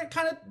Rupert Grint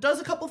kind of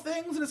does a couple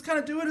things and is kind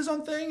of doing his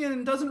own thing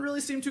and doesn't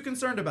really seem too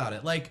concerned about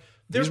it. Like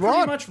they're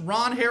pretty much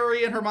Ron,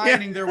 Harry, and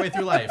Hermione their way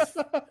through life.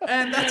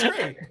 And that's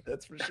great.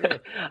 That's for sure.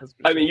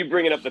 I mean, you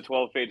bringing up the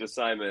 12-page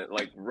assignment,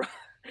 like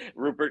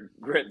Rupert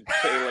Grint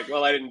saying like,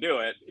 well, I didn't do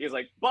it. He's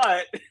like,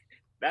 but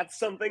that's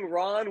something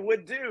Ron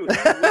would do.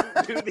 He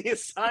wouldn't do the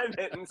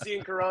assignment, and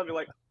seeing Cuarón be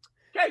like,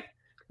 okay,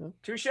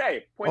 touche.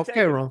 Point okay,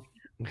 taken. Ron.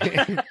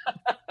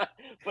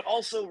 But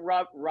also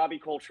Robbie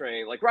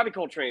Coltrane. Like Robbie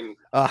Coltrane,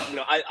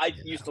 I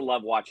used to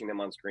love watching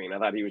him on screen. I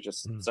thought he was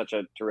just such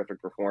a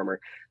terrific performer.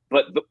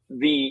 But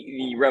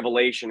the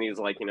revelation is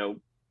like,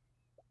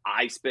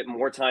 I spent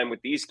more time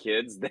with these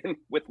kids than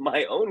with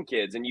my own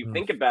kids. And you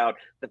think about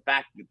the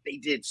fact that they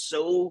did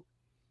so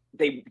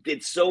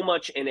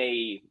much in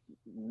a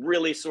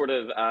really sort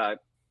of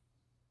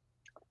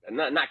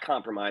not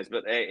compromised,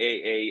 but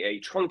a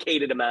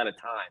truncated amount of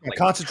time, a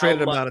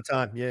concentrated amount of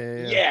time.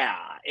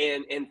 Yeah.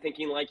 And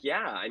thinking like,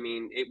 I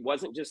mean, it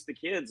wasn't just the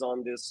kids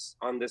on this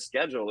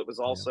schedule. It was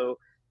also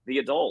the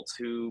adults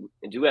who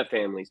do have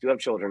families, do have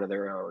children of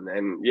their own.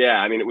 And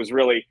I mean, it was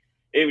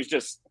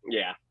just,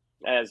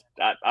 as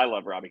I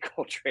love Robbie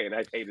Coltrane.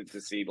 I hated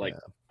to see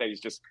that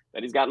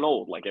he's gotten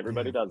old, like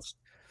everybody does.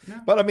 Yeah.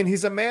 But I mean,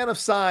 he's a man of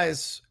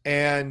size,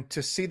 and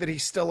to see that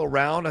he's still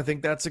around, I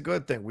think that's a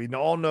good thing. We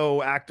all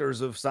know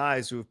actors of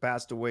size who have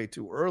passed away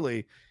too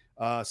early,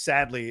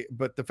 sadly.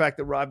 But the fact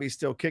that Robbie's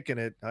still kicking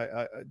it,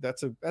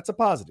 that's a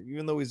positive.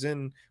 Even though he's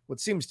in what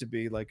seems to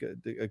be like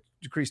a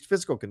decreased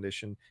physical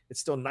condition, it's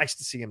still nice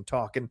to see him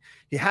talk. And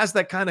he has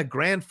that kind of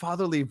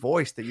grandfatherly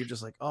voice that you're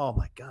just like, oh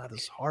my God,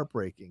 it's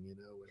heartbreaking, and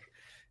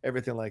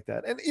everything like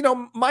that. And,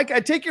 Mike, I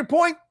take your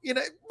point,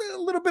 a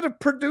little bit of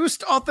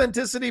produced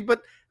authenticity,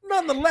 but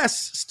nonetheless,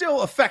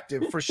 still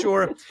effective for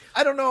sure.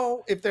 I don't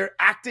know if they're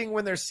acting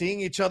when they're seeing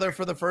each other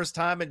for the first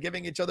time and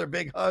giving each other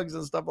big hugs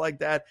and stuff like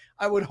that.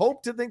 I would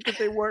hope to think that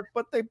they weren't,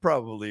 but they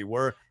probably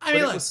were. I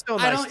mean, it was still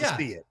nice to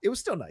see it. It was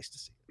still nice to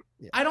see it.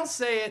 Yeah. I don't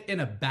say it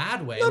in a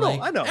bad way.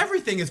 No, I know.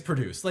 Everything is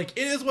produced. Like,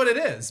 it is what it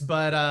is.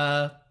 But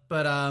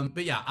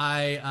yeah,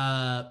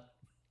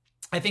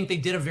 I think they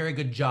did a very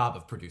good job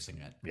of producing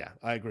it. Yeah,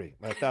 I agree.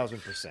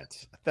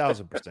 1,000%.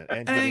 1,000%.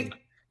 And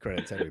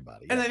Credit to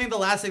everybody. And I think the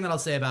last thing that I'll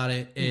say about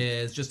it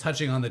is just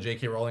touching on the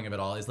J.K. Rowling of it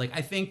all is like,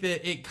 I think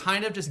that it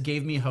kind of just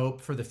gave me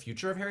hope for the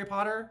future of Harry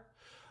Potter.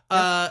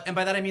 And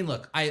by that, I mean,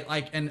 look,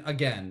 and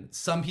again,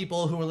 some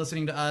people who are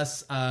listening to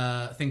us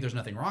think there's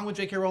nothing wrong with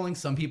J.K. Rowling.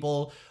 Some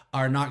people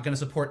are not going to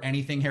support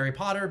anything Harry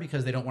Potter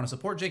because they don't want to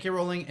support J.K.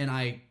 Rowling.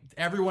 And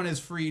everyone is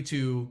free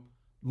to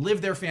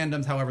live their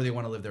fandoms however they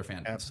want to live their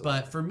fandoms. Absolutely.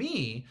 But for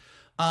me,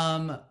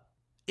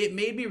 it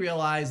made me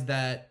realize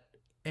that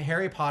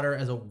Harry Potter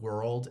as a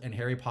world and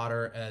Harry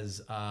Potter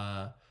as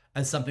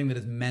something that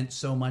has meant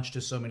so much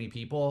to so many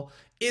people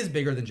is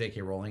bigger than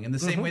J.K. Rowling in the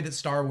same way that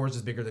Star Wars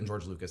is bigger than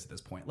George Lucas at this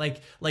point.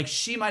 Like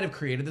she might have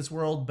created this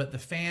world, but the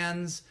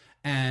fans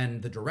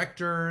and the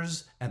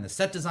directors and the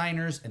set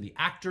designers and the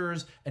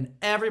actors and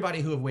everybody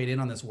who have weighed in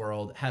on this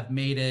world have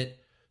made it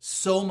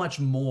so much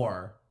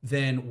more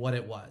than what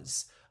it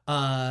was.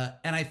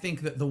 And I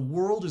think that the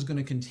world is going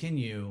to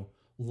continue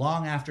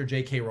long after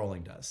J.K.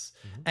 Rowling does.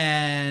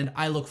 And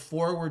I look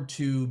forward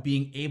to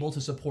being able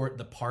to support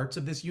the parts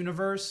of this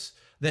universe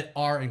that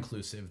are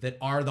inclusive, that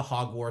are the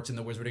Hogwarts and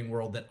the Wizarding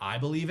World that I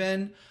believe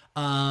in.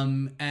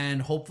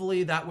 And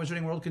hopefully that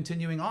Wizarding World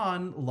continuing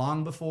on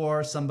long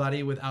before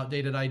somebody with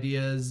outdated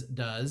ideas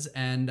does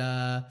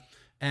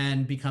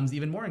and becomes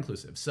even more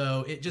inclusive.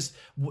 So it just,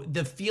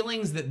 the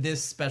feelings that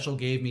this special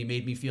gave me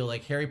made me feel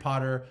like Harry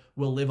Potter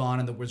will live on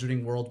and the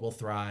Wizarding World will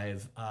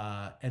thrive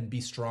and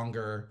be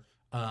stronger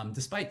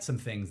despite some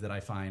things that I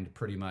find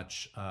pretty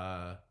much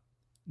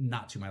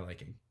not to my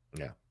liking.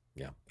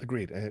 Yeah,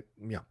 agreed.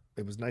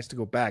 It was nice to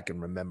go back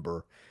and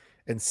remember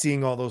and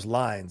seeing all those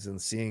lines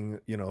and seeing,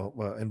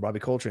 and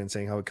Robbie Coltrane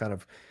saying how it kind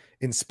of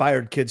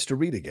inspired kids to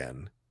read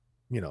again.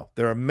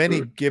 There are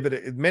many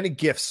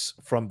gifts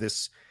from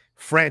this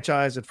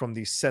franchise and from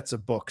these sets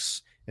of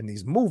books and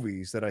these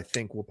movies that I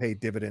think will pay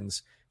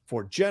dividends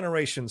for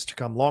generations to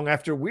come, long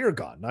after we're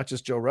gone, not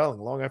just Joe Rowling,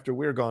 long after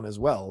we're gone as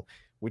well,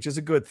 which is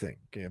a good thing,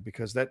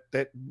 because that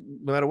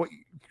no matter what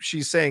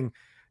she's saying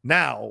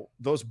now,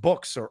 those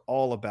books are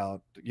all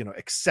about,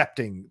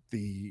 accepting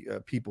the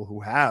people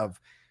who have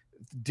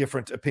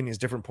different opinions,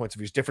 different points of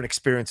views, different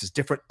experiences,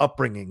 different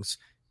upbringings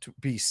to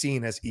be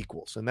seen as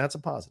equals. And that's a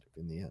positive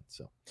in the end.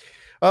 So,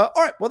 all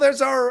right. Well,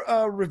 there's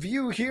our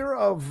review here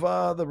of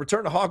the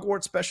Return to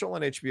Hogwarts special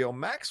on HBO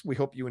Max. We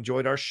hope you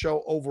enjoyed our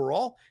show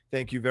overall.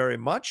 Thank you very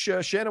much.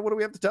 Shannon, what do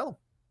we have to tell them?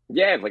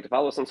 Yeah, if you'd like to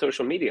follow us on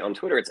social media, on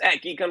Twitter, it's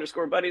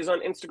 @geek_buddies,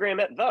 on Instagram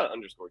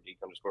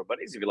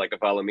 @the_geek_buddies. If you'd like to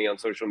follow me on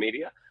social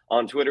media,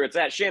 on Twitter, it's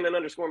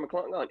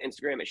 @Shannon_McClung, on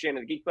Instagram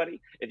 @Shannon_the_Geek_buddy.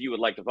 If you would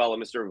like to follow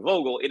Mr.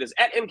 Vogel, it is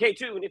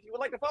 @MK2. And if you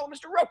would like to follow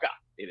Mr. Roca,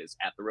 it is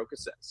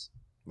 @TheRocaSays.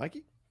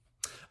 Mikey?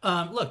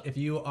 Look, if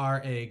you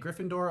are a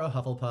Gryffindor, a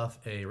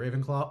Hufflepuff, a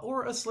Ravenclaw,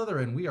 or a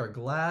Slytherin, we are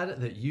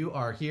glad that you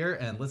are here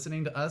and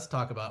listening to us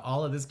talk about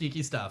all of this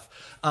geeky stuff.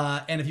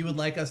 And if you would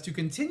like us to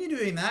continue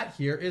doing that,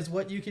 here is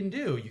what you can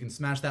do. You can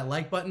smash that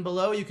like button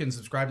below. You can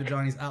subscribe to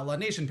Johnny's Outlaw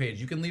Nation page.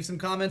 You can leave some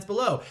comments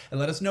below and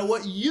let us know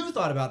what you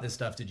thought about this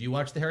stuff. Did you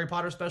watch the Harry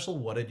Potter special?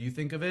 What did you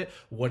think of it?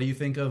 What do you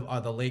think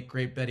of the late,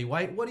 great Betty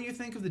White? What do you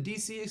think of the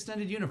DC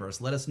Extended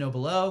Universe? Let us know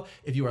below.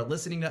 If you are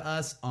listening to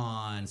us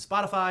on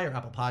Spotify or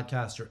Apple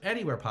Podcasts or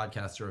anywhere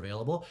podcasts are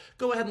available,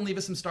 go ahead and leave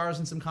us some stars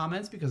and some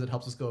comments because it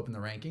helps us go up in the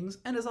rankings.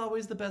 And as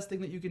always, the best thing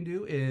that you can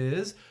do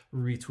is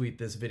retweet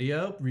this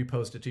video,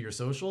 repost it to your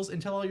socials,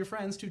 and tell all your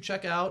friends to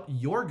check out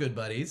your good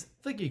buddies,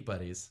 the Geek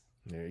Buddies.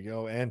 There you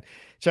go. And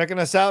checking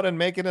us out and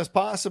making us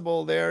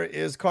possible, there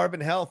is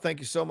Carbon Health. Thank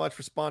you so much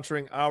for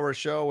sponsoring our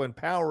show and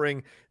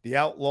powering the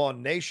Outlaw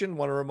Nation.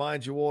 Want to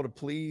remind you all to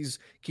please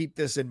keep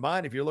this in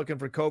mind. If you're looking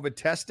for COVID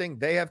testing,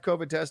 they have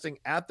COVID testing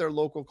at their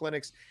local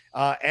clinics,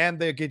 and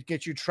they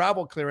get you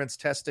travel clearance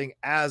testing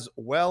as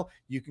well.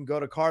 You can go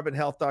to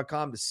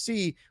carbonhealth.com to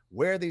see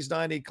where these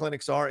 90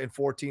 clinics are in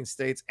 14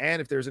 states,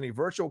 and if there's any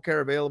virtual care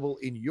available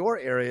in your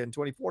area in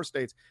 24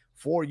 states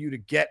for you to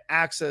get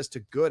access to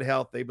good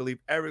health. They believe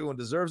everyone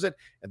deserves it,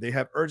 and they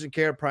have urgent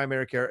care,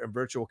 primary care, and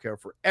virtual care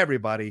for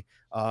everybody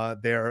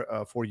there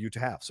for you to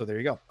have. So there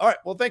you go. All right.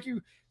 Well, thank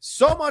you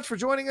so much for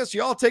joining us.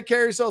 Y'all take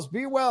care of yourselves.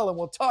 Be well, and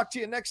we'll talk to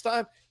you next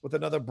time with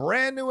another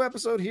brand new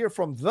episode here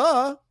from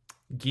the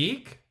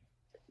Geek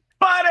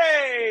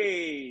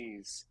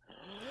Buddies.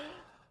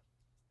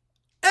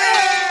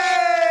 Hey!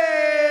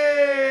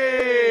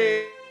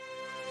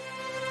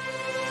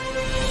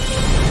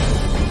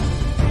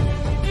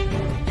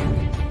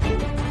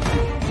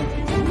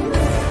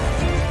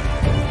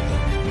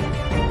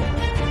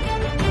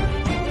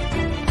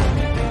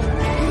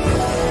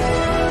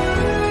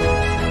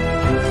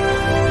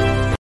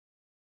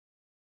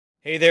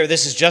 Hey there,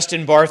 this is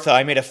Justin Bartha.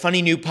 I made a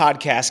funny new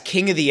podcast,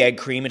 King of the Egg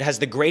Cream. It has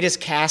the greatest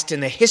cast in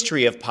the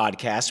history of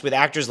podcasts with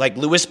actors like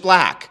Louis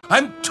Black.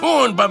 I'm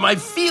torn by my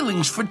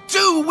feelings for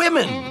two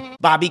women.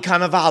 Bobby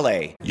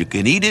Cannavale. You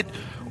can eat it,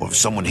 or if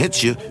someone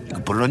hits you, you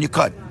can put it on your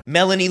cut.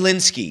 Melanie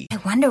Linsky. I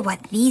wonder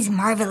what these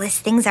marvelous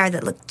things are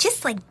that look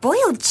just like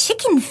boiled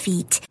chicken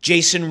feet.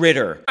 Jason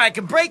Ritter. I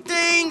can break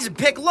things and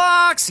pick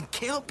locks and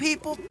kill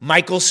people.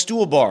 Michael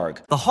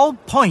Stuhlbarg. The whole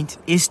point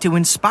is to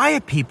inspire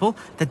people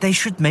that they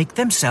should make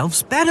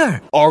themselves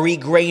better. Ari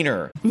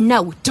Grainer.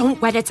 No,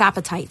 don't whet its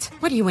appetite.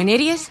 What are you, an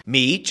idiot?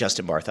 Me,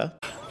 Justin Bartha.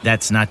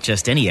 That's not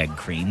just any egg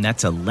cream,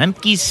 that's a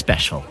Lemke's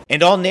special.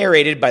 And all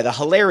narrated by the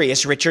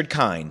hilarious Richard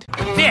Kind.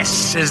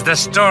 This is the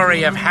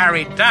story of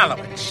Harry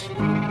Dalowitz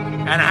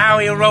and how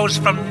he rose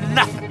from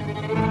nothing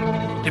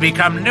to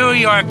become New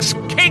York's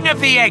King of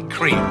the Egg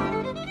Cream.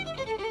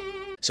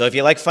 So if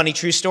you like funny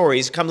true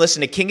stories, come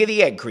listen to King of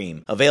the Egg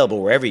Cream,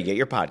 available wherever you get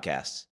your podcasts.